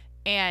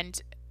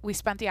 And we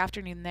spent the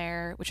afternoon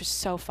there, which was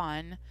so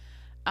fun.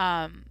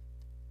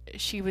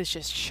 She was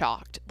just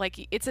shocked.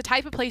 Like, it's the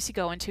type of place you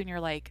go into and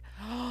you're like,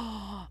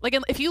 oh, like,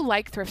 if you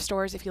like thrift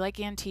stores, if you like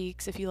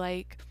antiques, if you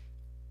like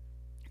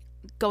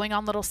going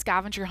on little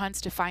scavenger hunts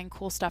to find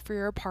cool stuff for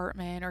your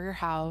apartment or your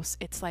house,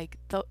 it's like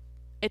the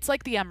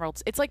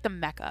emeralds. It's like the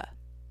Mecca.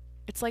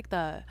 It's like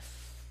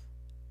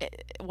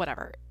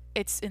whatever.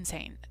 It's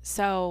insane.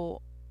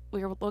 So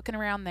we were looking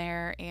around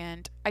there,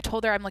 and I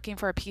told her I'm looking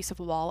for a piece of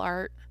wall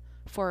art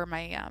for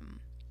my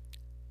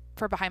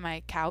for behind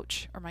my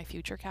couch or my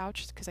future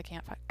couch because I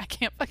can't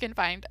fucking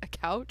find a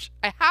couch.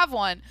 I have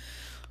one.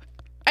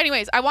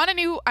 Anyways, I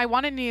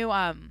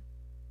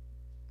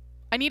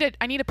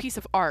need a piece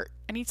of art.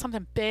 I need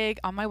something big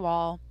on my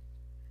wall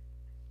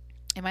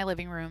in my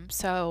living room.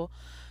 So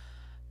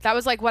that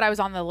was like what I was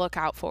on the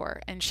lookout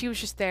for. And she was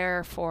just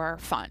there for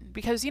fun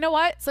because you know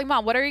what? It's like,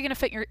 Mom, what are you going to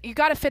fit you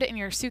got to fit it in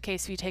your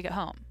suitcase if you take it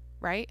home,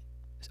 right?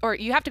 Or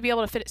you have to be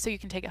able to fit it so you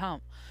can take it home.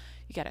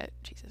 You get it.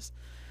 Jesus.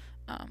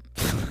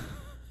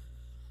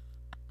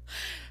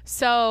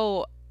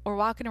 So we're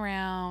walking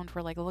around,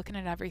 we're like looking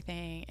at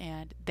everything,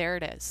 and there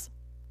it is.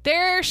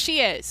 There she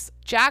is.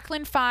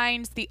 Jacqueline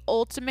finds the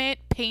ultimate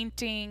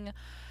painting,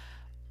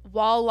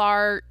 wall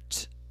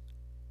art,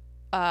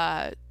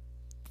 item.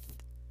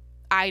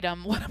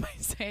 What am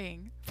I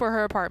saying? For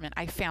her apartment.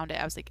 I found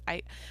it. I was like,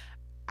 I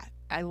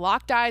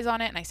locked eyes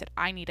on it and I said,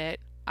 I need it.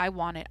 I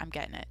want it. I'm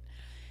getting it.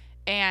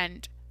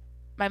 And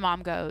my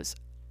mom goes,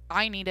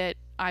 I need it.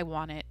 I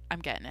want it.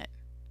 I'm getting it.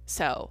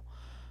 So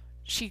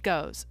she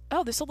goes,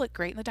 oh, this will look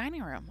great in the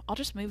dining room. I'll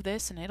just move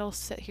this and it'll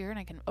sit here and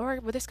I can, or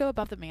would this go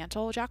above the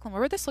mantle? Jacqueline,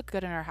 where would this look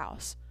good in our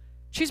house?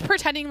 She's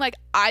pretending like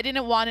I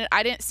didn't want it.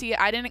 I didn't see it.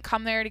 I didn't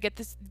come there to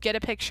get a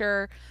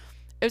picture.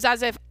 It was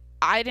as if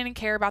I didn't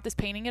care about this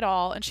painting at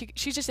all. And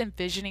she's just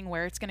envisioning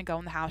where it's going to go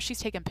in the house. She's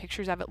taking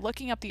pictures of it,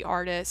 looking up the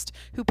artist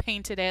who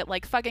painted it,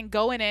 like fucking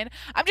going in.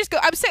 I'm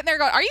sitting there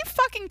going, are you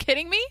fucking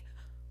kidding me?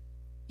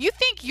 You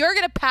think you're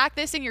going to pack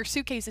this in your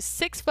suitcase, a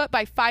 6 foot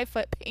by 5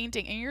 foot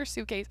painting in your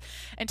suitcase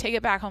and take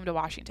it back home to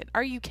Washington?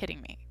 Are you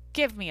kidding me?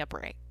 Give me a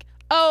break.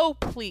 Oh,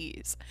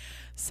 please.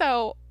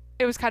 So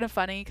it was kind of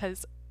funny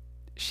because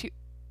she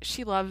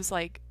loves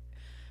like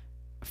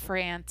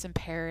France and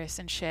Paris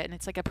and shit. And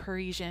it's like a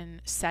Parisian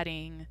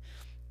setting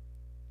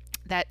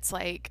that's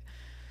like,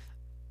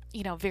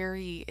 you know,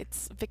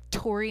 it's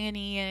Victorian-y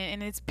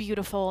and it's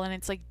beautiful and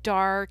it's like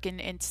dark and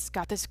it's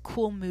got this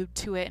cool mood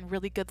to it and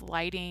really good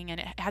lighting, and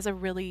it has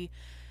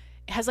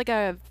like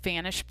a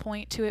vantage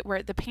point to it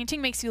where the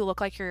painting makes you look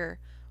like it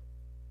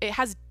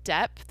has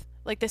depth,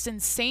 like this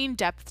insane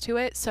depth to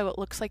it, so it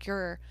looks like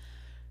you're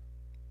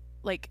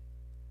like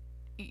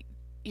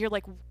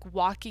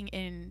walking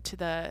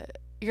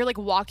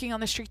on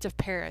the streets of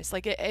Paris.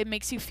 Like it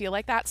makes you feel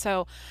like that.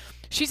 So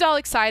she's all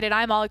excited.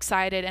 I'm all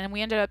excited. And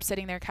we ended up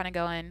sitting there kind of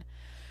going,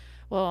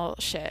 well,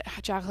 shit,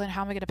 Jacqueline,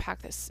 how am I going to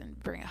pack this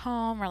and bring it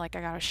home? Or like,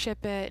 I got to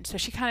ship it. And so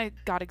she kind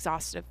of got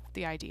exhausted of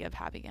the idea of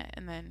having it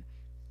and then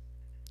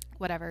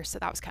whatever. So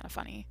that was kind of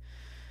funny.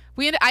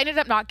 I ended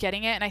up not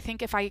getting it. And I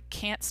think if I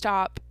can't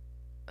stop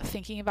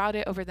thinking about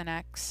it over the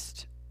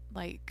next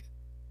like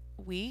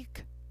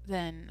week,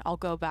 then I'll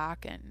go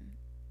back and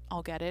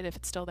I'll get it if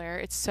it's still there.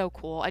 It's so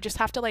cool. I just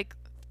have to like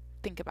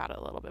think about it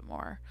a little bit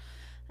more.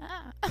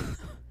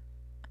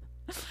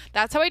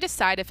 That's how I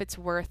decide if it's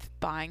worth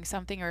buying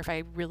something or if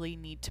I really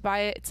need to buy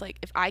it. It's like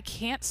if I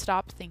can't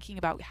stop thinking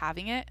about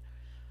having it,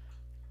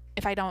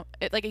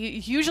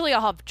 usually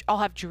I'll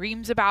have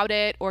dreams about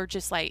it, or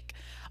just like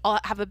I'll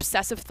have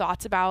obsessive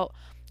thoughts about,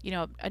 you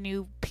know, a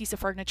new piece of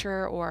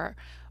furniture, or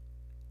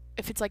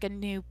if it's like a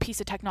new piece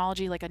of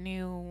technology, like a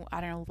new,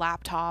 I don't know,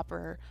 laptop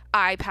or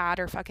iPad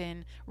or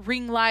fucking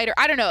ring light, or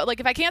I don't know.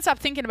 Like if I can't stop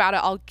thinking about it,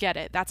 I'll get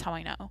it. That's how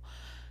I know.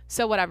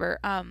 So whatever.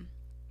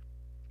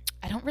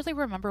 I don't really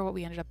remember what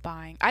we ended up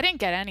buying. I didn't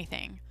get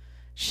anything.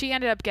 She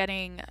ended up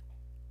getting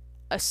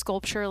a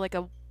sculpture, like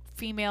a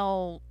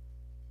female,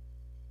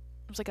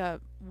 it was like a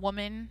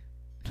woman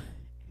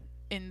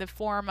in the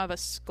form of a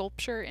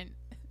sculpture in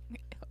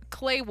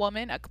clay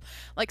woman,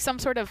 like some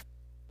sort of,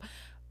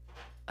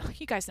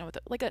 you guys know what,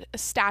 like a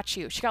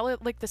statue. She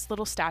got like this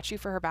little statue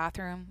for her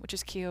bathroom, which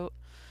is cute.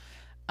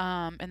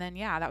 And then,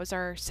 yeah, that was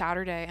our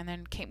Saturday. And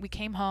then we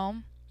came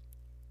home,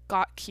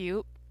 got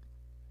cute.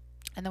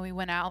 And then we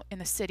went out in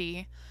the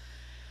city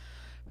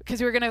because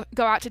we were going to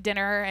go out to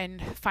dinner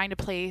and find a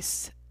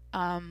place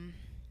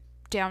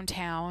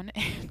downtown.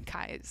 And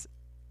guys,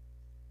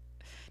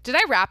 did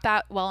I wrap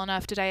that well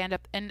enough? Did I end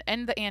up in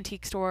the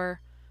antique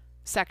store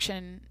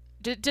section?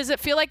 Does it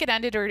feel like it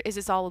ended, or is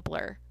this all a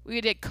blur? We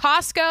did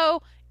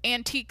Costco,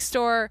 antique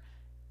store,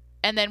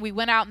 and then we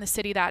went out in the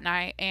city that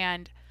night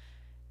and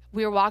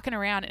we were walking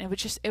around, and it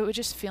was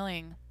just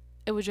feeling,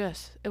 bitch.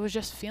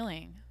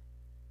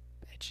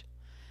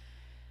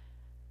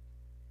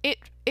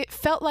 It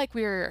felt like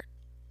we were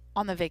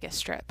on the Vegas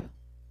Strip.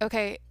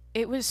 Okay,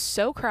 it was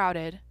so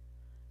crowded.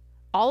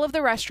 All of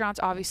the restaurants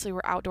obviously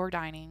were outdoor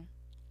dining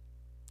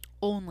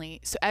only.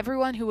 So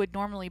everyone who would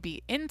normally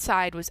be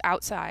inside was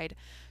outside.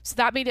 So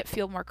that made it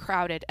feel more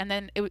crowded. And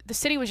then the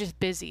city was just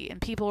busy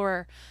and people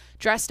were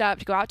dressed up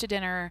to go out to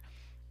dinner.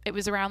 It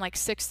was around like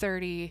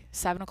 6:30,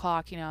 7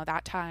 o'clock, you know,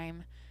 that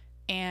time.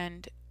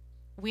 And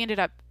we ended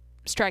up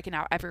striking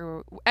out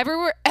everywhere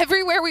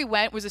we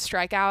went was a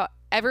strikeout.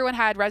 Everyone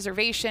had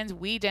reservations.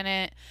 We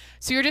didn't.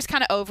 So you're just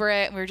kind of over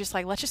it. And we were just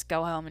like, let's just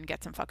go home and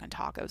get some fucking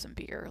tacos and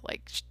beer.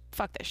 Like,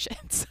 fuck this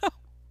shit. So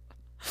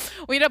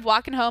we ended up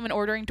walking home and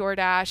ordering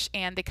DoorDash.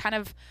 And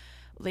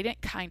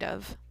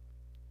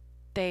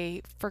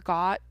they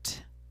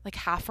forgot like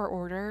half our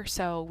order.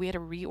 So we had to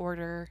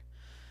reorder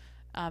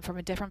from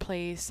a different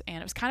place, and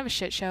it was kind of a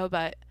shit show,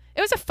 but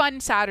it was a fun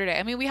Saturday.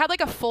 I mean, we had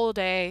like a full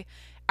day.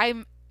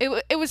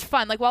 It was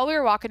fun. Like while we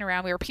were walking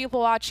around, we were people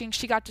watching.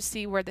 She got to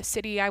see where the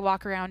city I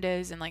walk around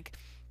is, and like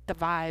the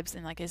vibes,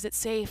 and like, is it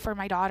safe for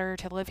my daughter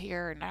to live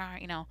here?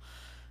 And you know,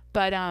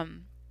 but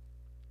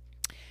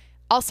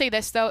I'll say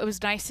this though, it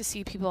was nice to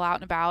see people out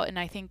and about, and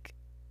I think,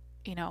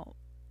 you know,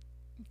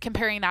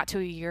 comparing that to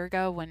a year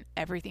ago when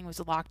everything was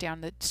locked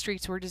down, the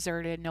streets were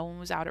deserted, no one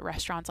was out at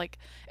restaurants, like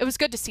it was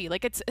good to see.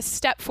 Like it's a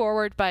step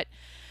forward, but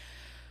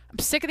I'm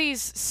sick of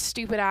these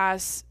stupid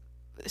ass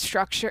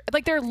structure.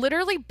 Like they're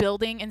literally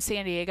building in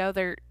San Diego.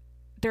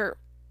 They're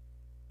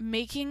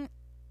making,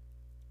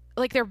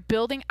 like they're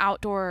building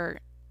outdoor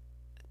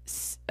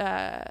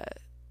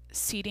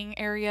seating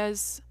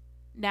areas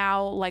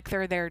now, like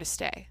they're there to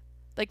stay.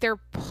 Like they're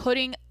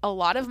putting a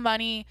lot of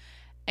money,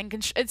 and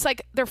it's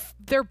like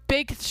they're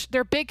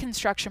big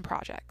construction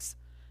projects,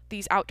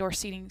 these outdoor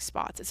seating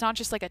spots. It's not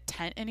just like a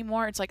tent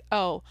anymore. It's like,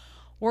 oh,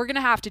 we're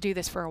gonna have to do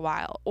this for a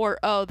while, or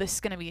oh, this is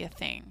gonna be a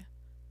thing.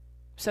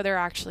 So they're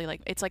actually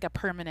like, it's like a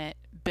permanent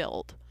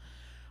build,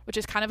 which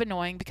is kind of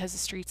annoying because the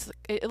streets,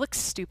 it looks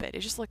stupid. It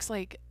just looks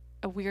like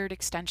a weird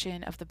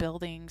extension of the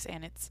buildings,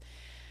 and it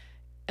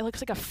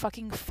looks like a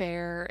fucking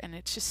fair, and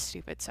it's just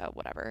stupid. So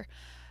whatever.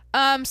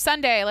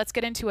 Sunday, let's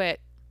get into it.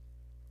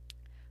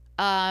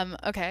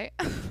 Okay.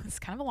 It's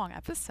kind of a long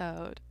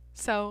episode.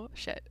 So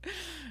shit.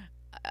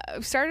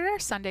 We started our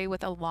Sunday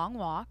with a long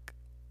walk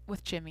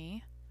with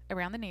Jimmy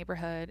around the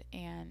neighborhood,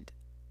 and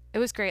it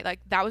was great.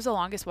 Like that was the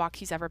longest walk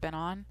he's ever been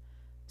on.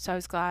 So I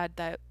was glad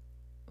that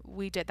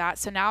we did that.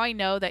 So now I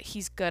know that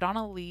he's good on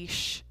a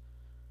leash,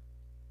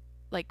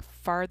 like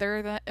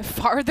farther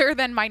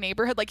than my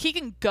neighborhood. Like he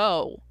can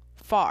go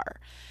far.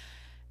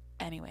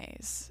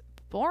 Anyways,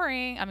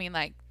 boring. I mean,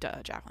 like,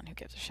 duh, Jacqueline, who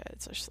gives a shit?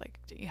 It's just like,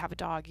 you have a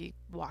dog, you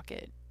walk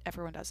it.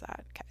 Everyone does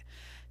that. Okay.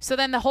 So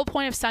then the whole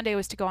point of Sunday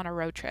was to go on a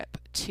road trip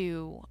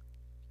to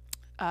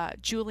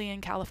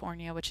Julian,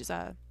 California,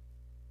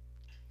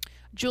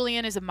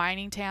 Julian is a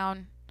mining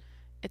town.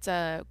 It's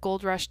a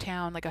gold rush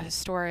town, like a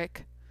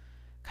historic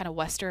kind of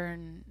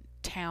western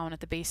town at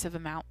the base of a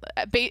mountain.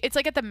 It's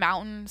like at the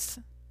mountains.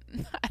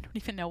 I don't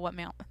even know what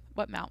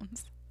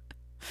mountains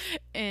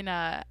in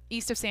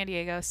east of San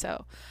Diego.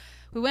 So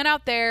we went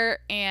out there,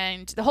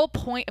 and the whole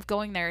point of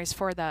going there is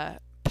for the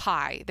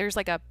pie. There's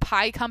like a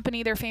pie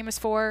company they're famous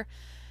for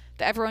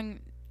that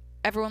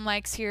everyone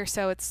likes here.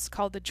 So it's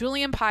called the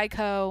Julian Pie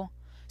Co.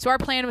 So our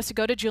plan was to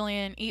go to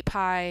Julian, eat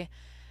pie,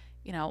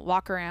 you know,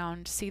 walk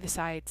around, see the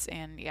sights,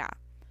 and yeah.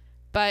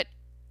 But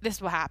this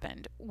is what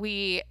happened.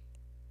 We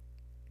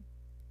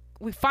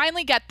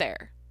finally get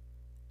there,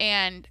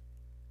 and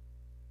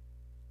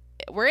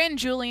we're in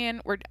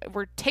Julian.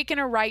 We're taking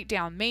a right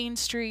down Main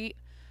Street.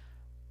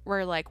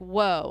 We're like,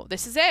 whoa,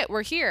 this is it.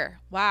 We're here.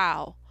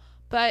 Wow.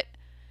 But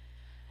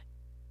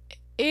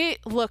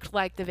it looked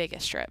like the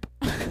Vegas Strip.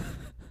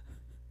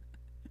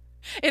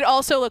 It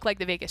also looked like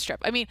the Vegas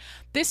Strip. I mean,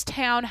 this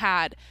town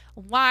had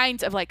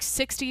lines of like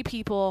 60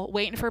 people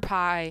waiting for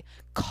pie,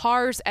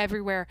 cars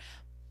everywhere,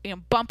 you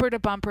know, bumper to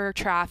bumper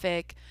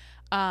traffic,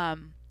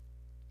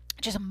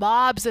 just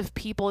mobs of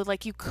people.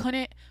 Like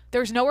there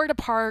was nowhere to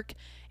park.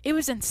 It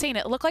was insane.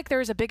 It looked like there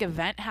was a big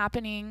event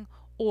happening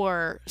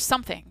or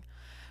something.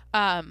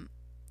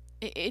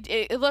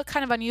 It looked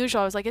kind of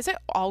unusual. I was like, is it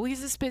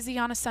always this busy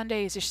on a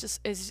Sunday?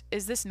 Is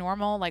this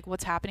normal? Like,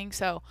 what's happening?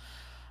 So,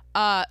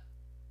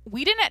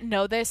 we didn't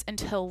know this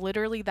until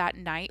literally that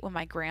night when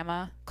my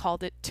grandma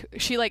called it.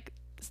 She like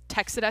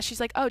texted us. She's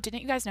like, oh,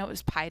 didn't you guys know it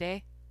was Pie Day?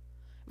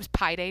 It was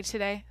Pie Day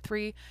today.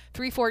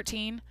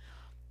 3/14,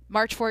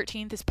 March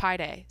 14th is Pie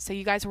Day. So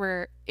you guys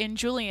were in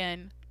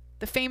Julian,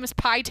 the famous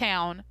pie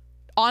town,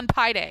 on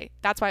Pie Day.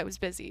 That's why it was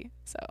busy.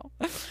 So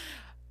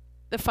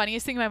the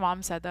funniest thing my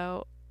mom said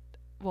though,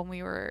 when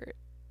we were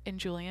in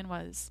Julian,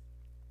 was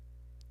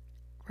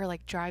we're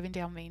like driving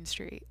down Main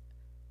Street,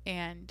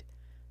 and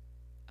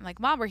I'm like,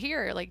 Mom, we're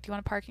here. Like, do you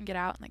want to park and get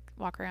out and like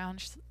walk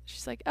around?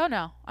 She's like, oh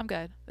no, I'm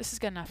good. This is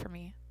good enough for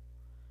me.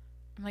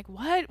 I'm like,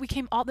 what? We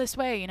came all this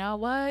way, you know?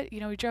 What?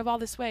 You know, we drove all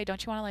this way.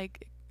 Don't you want to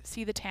like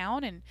see the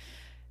town and,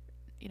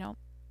 you know,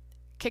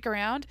 kick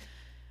around?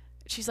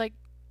 She's like,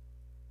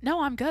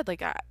 no, I'm good.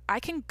 Like, I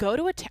can go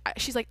to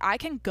she's like, I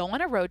can go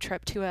on a road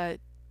trip to a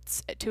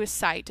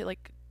site to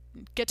like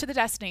get to the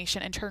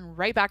destination and turn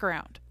right back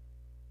around.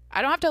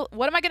 I don't have to.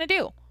 What am I gonna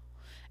do?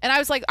 And I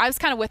was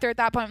kind of with her at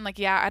that point. I'm like,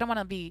 yeah, I don't want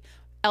to be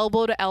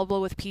elbow to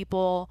elbow with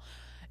people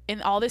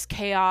in all this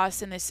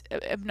chaos and this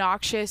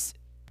obnoxious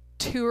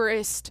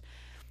tourist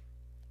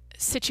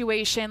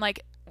situation.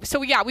 Like,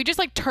 so yeah, we just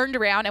like turned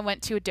around and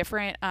went to a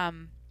different,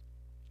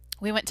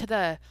 we went to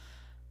the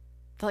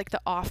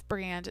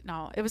off-brand,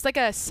 no, it was like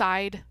a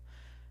side.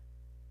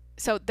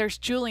 So there's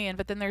Julian,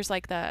 but then there's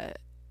like a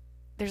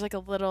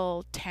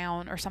little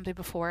town or something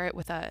before it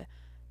with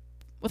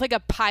like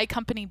a pie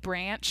company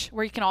branch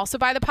where you can also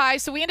buy the pie.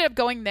 So we ended up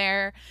going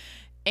there,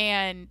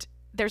 and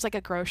there's like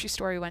a grocery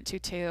store we went to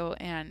too,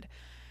 and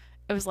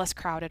it was less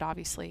crowded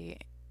obviously,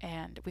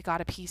 and we each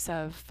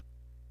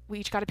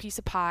got a piece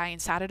of pie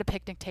and sat at a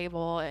picnic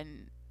table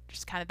and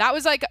just kind of, that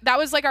was like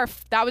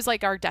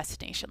our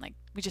destination. Like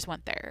we just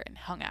went there and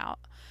hung out.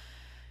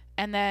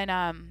 And then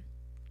I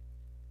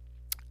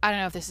don't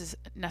know if this is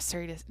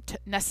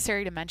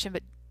necessary to mention,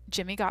 but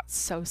Jimmy got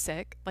so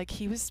sick. Like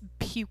he was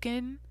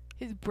puking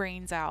his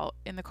brains out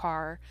in the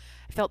car.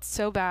 I felt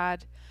so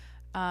bad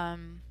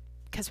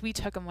because we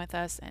took him with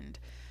us, and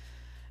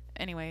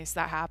anyways,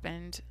 that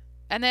happened.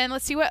 And then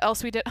let's see what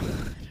else we did.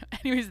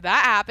 Anyways,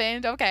 that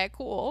happened. Okay,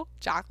 cool.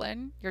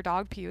 Jacqueline, your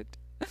dog puked.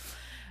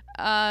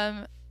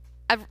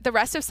 The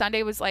rest of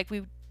Sunday was like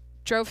we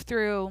drove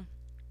through.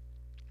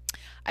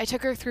 I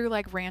took her through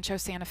like Rancho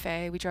Santa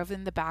Fe. We drove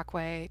in the back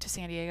way to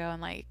San Diego,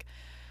 and like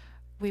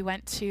we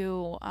went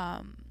to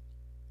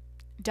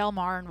Del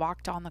Mar and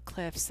walked on the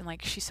cliffs, and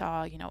like she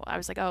saw, I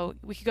was like, oh,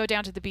 we could go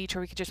down to the beach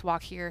or we could just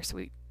walk here. So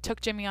we took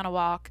Jimmy on a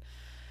walk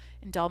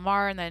in Del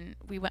Mar, and then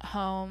we went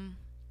home.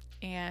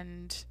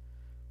 And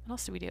what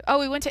else did we do? Oh,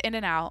 we went to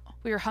In-N-Out.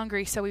 We were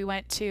hungry, so we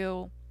went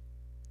to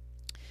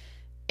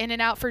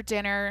In-N-Out for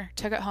dinner,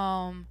 took it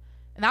home,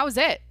 and that was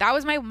it. That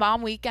was my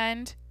mom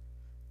weekend.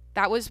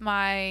 That was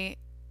my,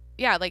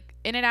 like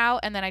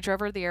In-N-Out, and then I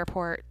drove her to the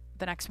airport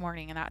the next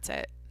morning, and that's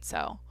it.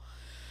 So,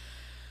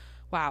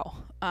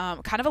 wow.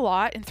 Kind of a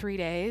lot in 3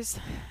 days.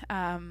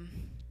 It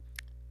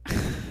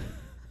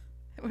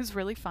was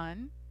really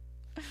fun.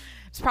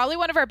 It's probably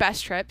one of our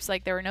best trips.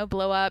 Like there were no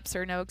blow-ups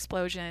or no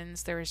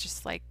explosions. There was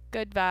just like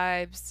good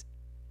vibes,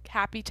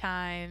 happy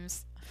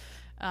times.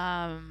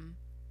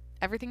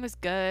 Everything was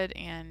good,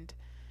 and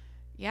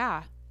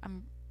yeah,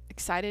 I'm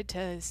excited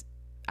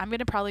I'm going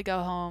to probably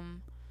go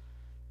home,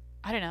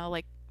 I don't know,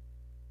 like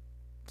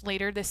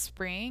later this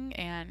spring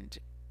and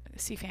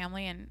see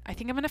family, and I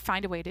think I'm going to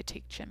find a way to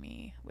take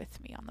Jimmy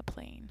with me on the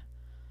plane.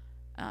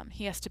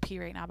 He has to pee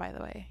right now, by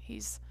the way.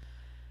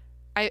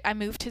 I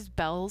moved his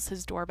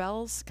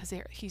doorbells, because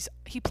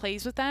he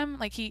plays with them.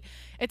 Like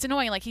it's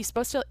annoying. Like he's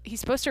supposed to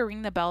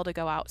ring the bell to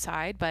go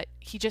outside, but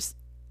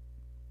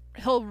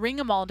he'll ring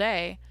them all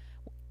day,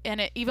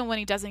 and even when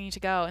he doesn't need to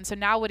go. And so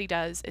now what he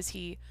does is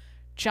he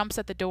jumps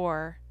at the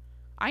door.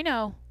 I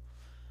know,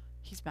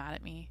 he's mad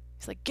at me.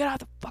 He's like, get out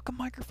the fucking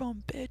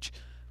microphone, bitch.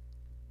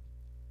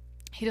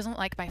 He doesn't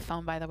like my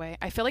phone, by the way.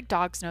 I feel like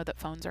dogs know that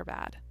phones are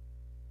bad,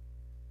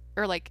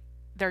 or like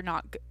they're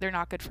not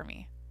good for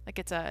me. Like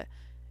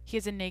he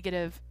has a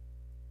negative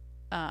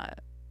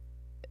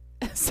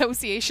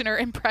association or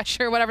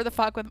impression or whatever the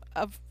fuck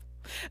of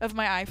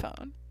my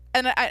iPhone,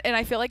 and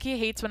I feel like he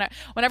hates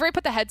whenever I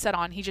put the headset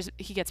on. He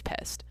gets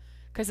pissed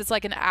because it's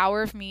like an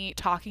hour of me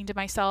talking to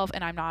myself,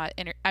 and I'm not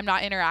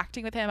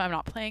interacting with him. I'm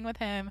not playing with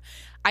him.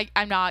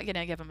 I'm not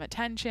gonna give him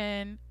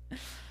attention.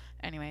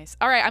 Anyways,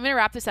 all right, I'm gonna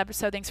wrap this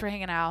episode. Thanks for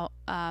hanging out.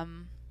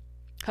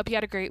 Hope you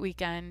had a great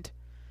weekend.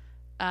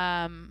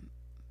 And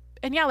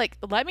yeah, like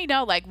let me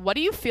know, like what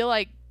do you feel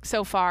like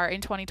so far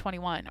in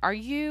 2021?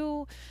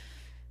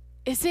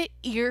 Is it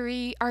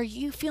eerie? Are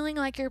you feeling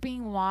like you're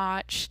being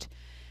watched?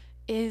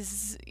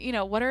 What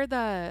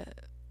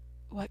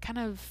kind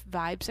of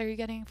vibes are you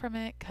getting from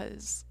it?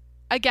 Because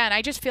again,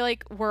 I just feel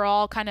like we're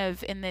all kind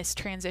of in this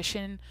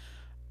transition.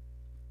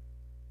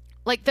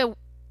 Like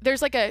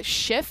there's like a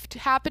shift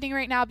happening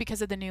right now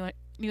because of the new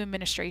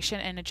administration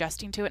and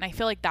adjusting to it. And I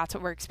feel like that's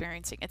what we're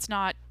experiencing. It's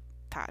not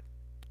that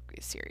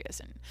serious.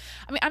 And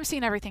I mean, I'm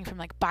seeing everything from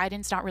like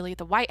Biden's not really at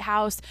the White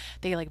House.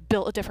 They like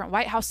built a different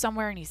White House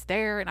somewhere and he's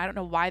there. And I don't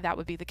know why that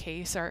would be the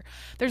case. Or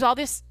there's all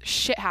this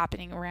shit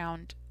happening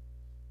around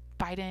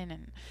Biden,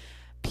 and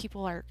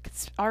people are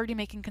already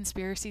making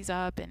conspiracies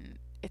up, and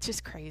it's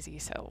just crazy.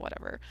 So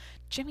whatever.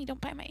 Jimmy,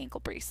 don't buy my ankle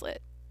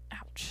bracelet.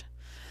 Ouch.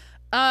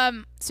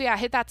 So yeah,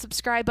 hit that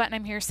subscribe button.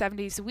 I'm here 7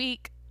 days a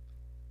week.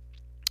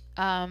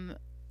 And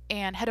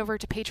head over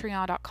to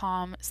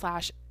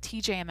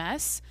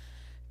patreon.com/TJMS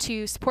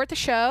to support the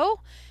show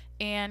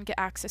and get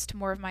access to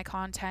more of my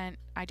content.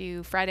 I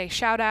do Friday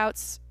shout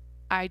outs.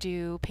 I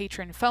do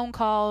patron phone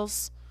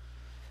calls.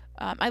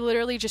 I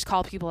literally just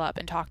call people up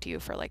and talk to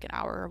you for like an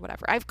hour or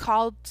whatever. I've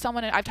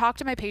talked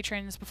to my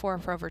patrons before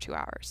for over 2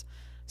 hours.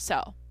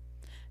 So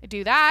I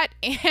do that.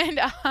 And,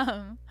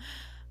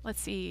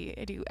 let's see.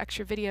 I do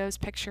extra videos,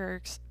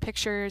 pictures,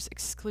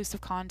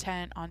 exclusive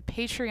content on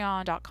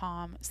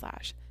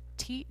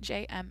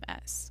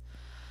patreon.com/TJMS.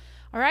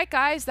 All right,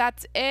 guys,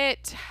 that's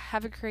it.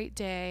 Have a great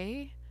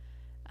day.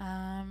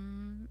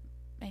 And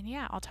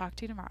yeah, I'll talk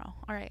to you tomorrow.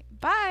 All right.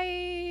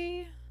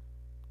 Bye.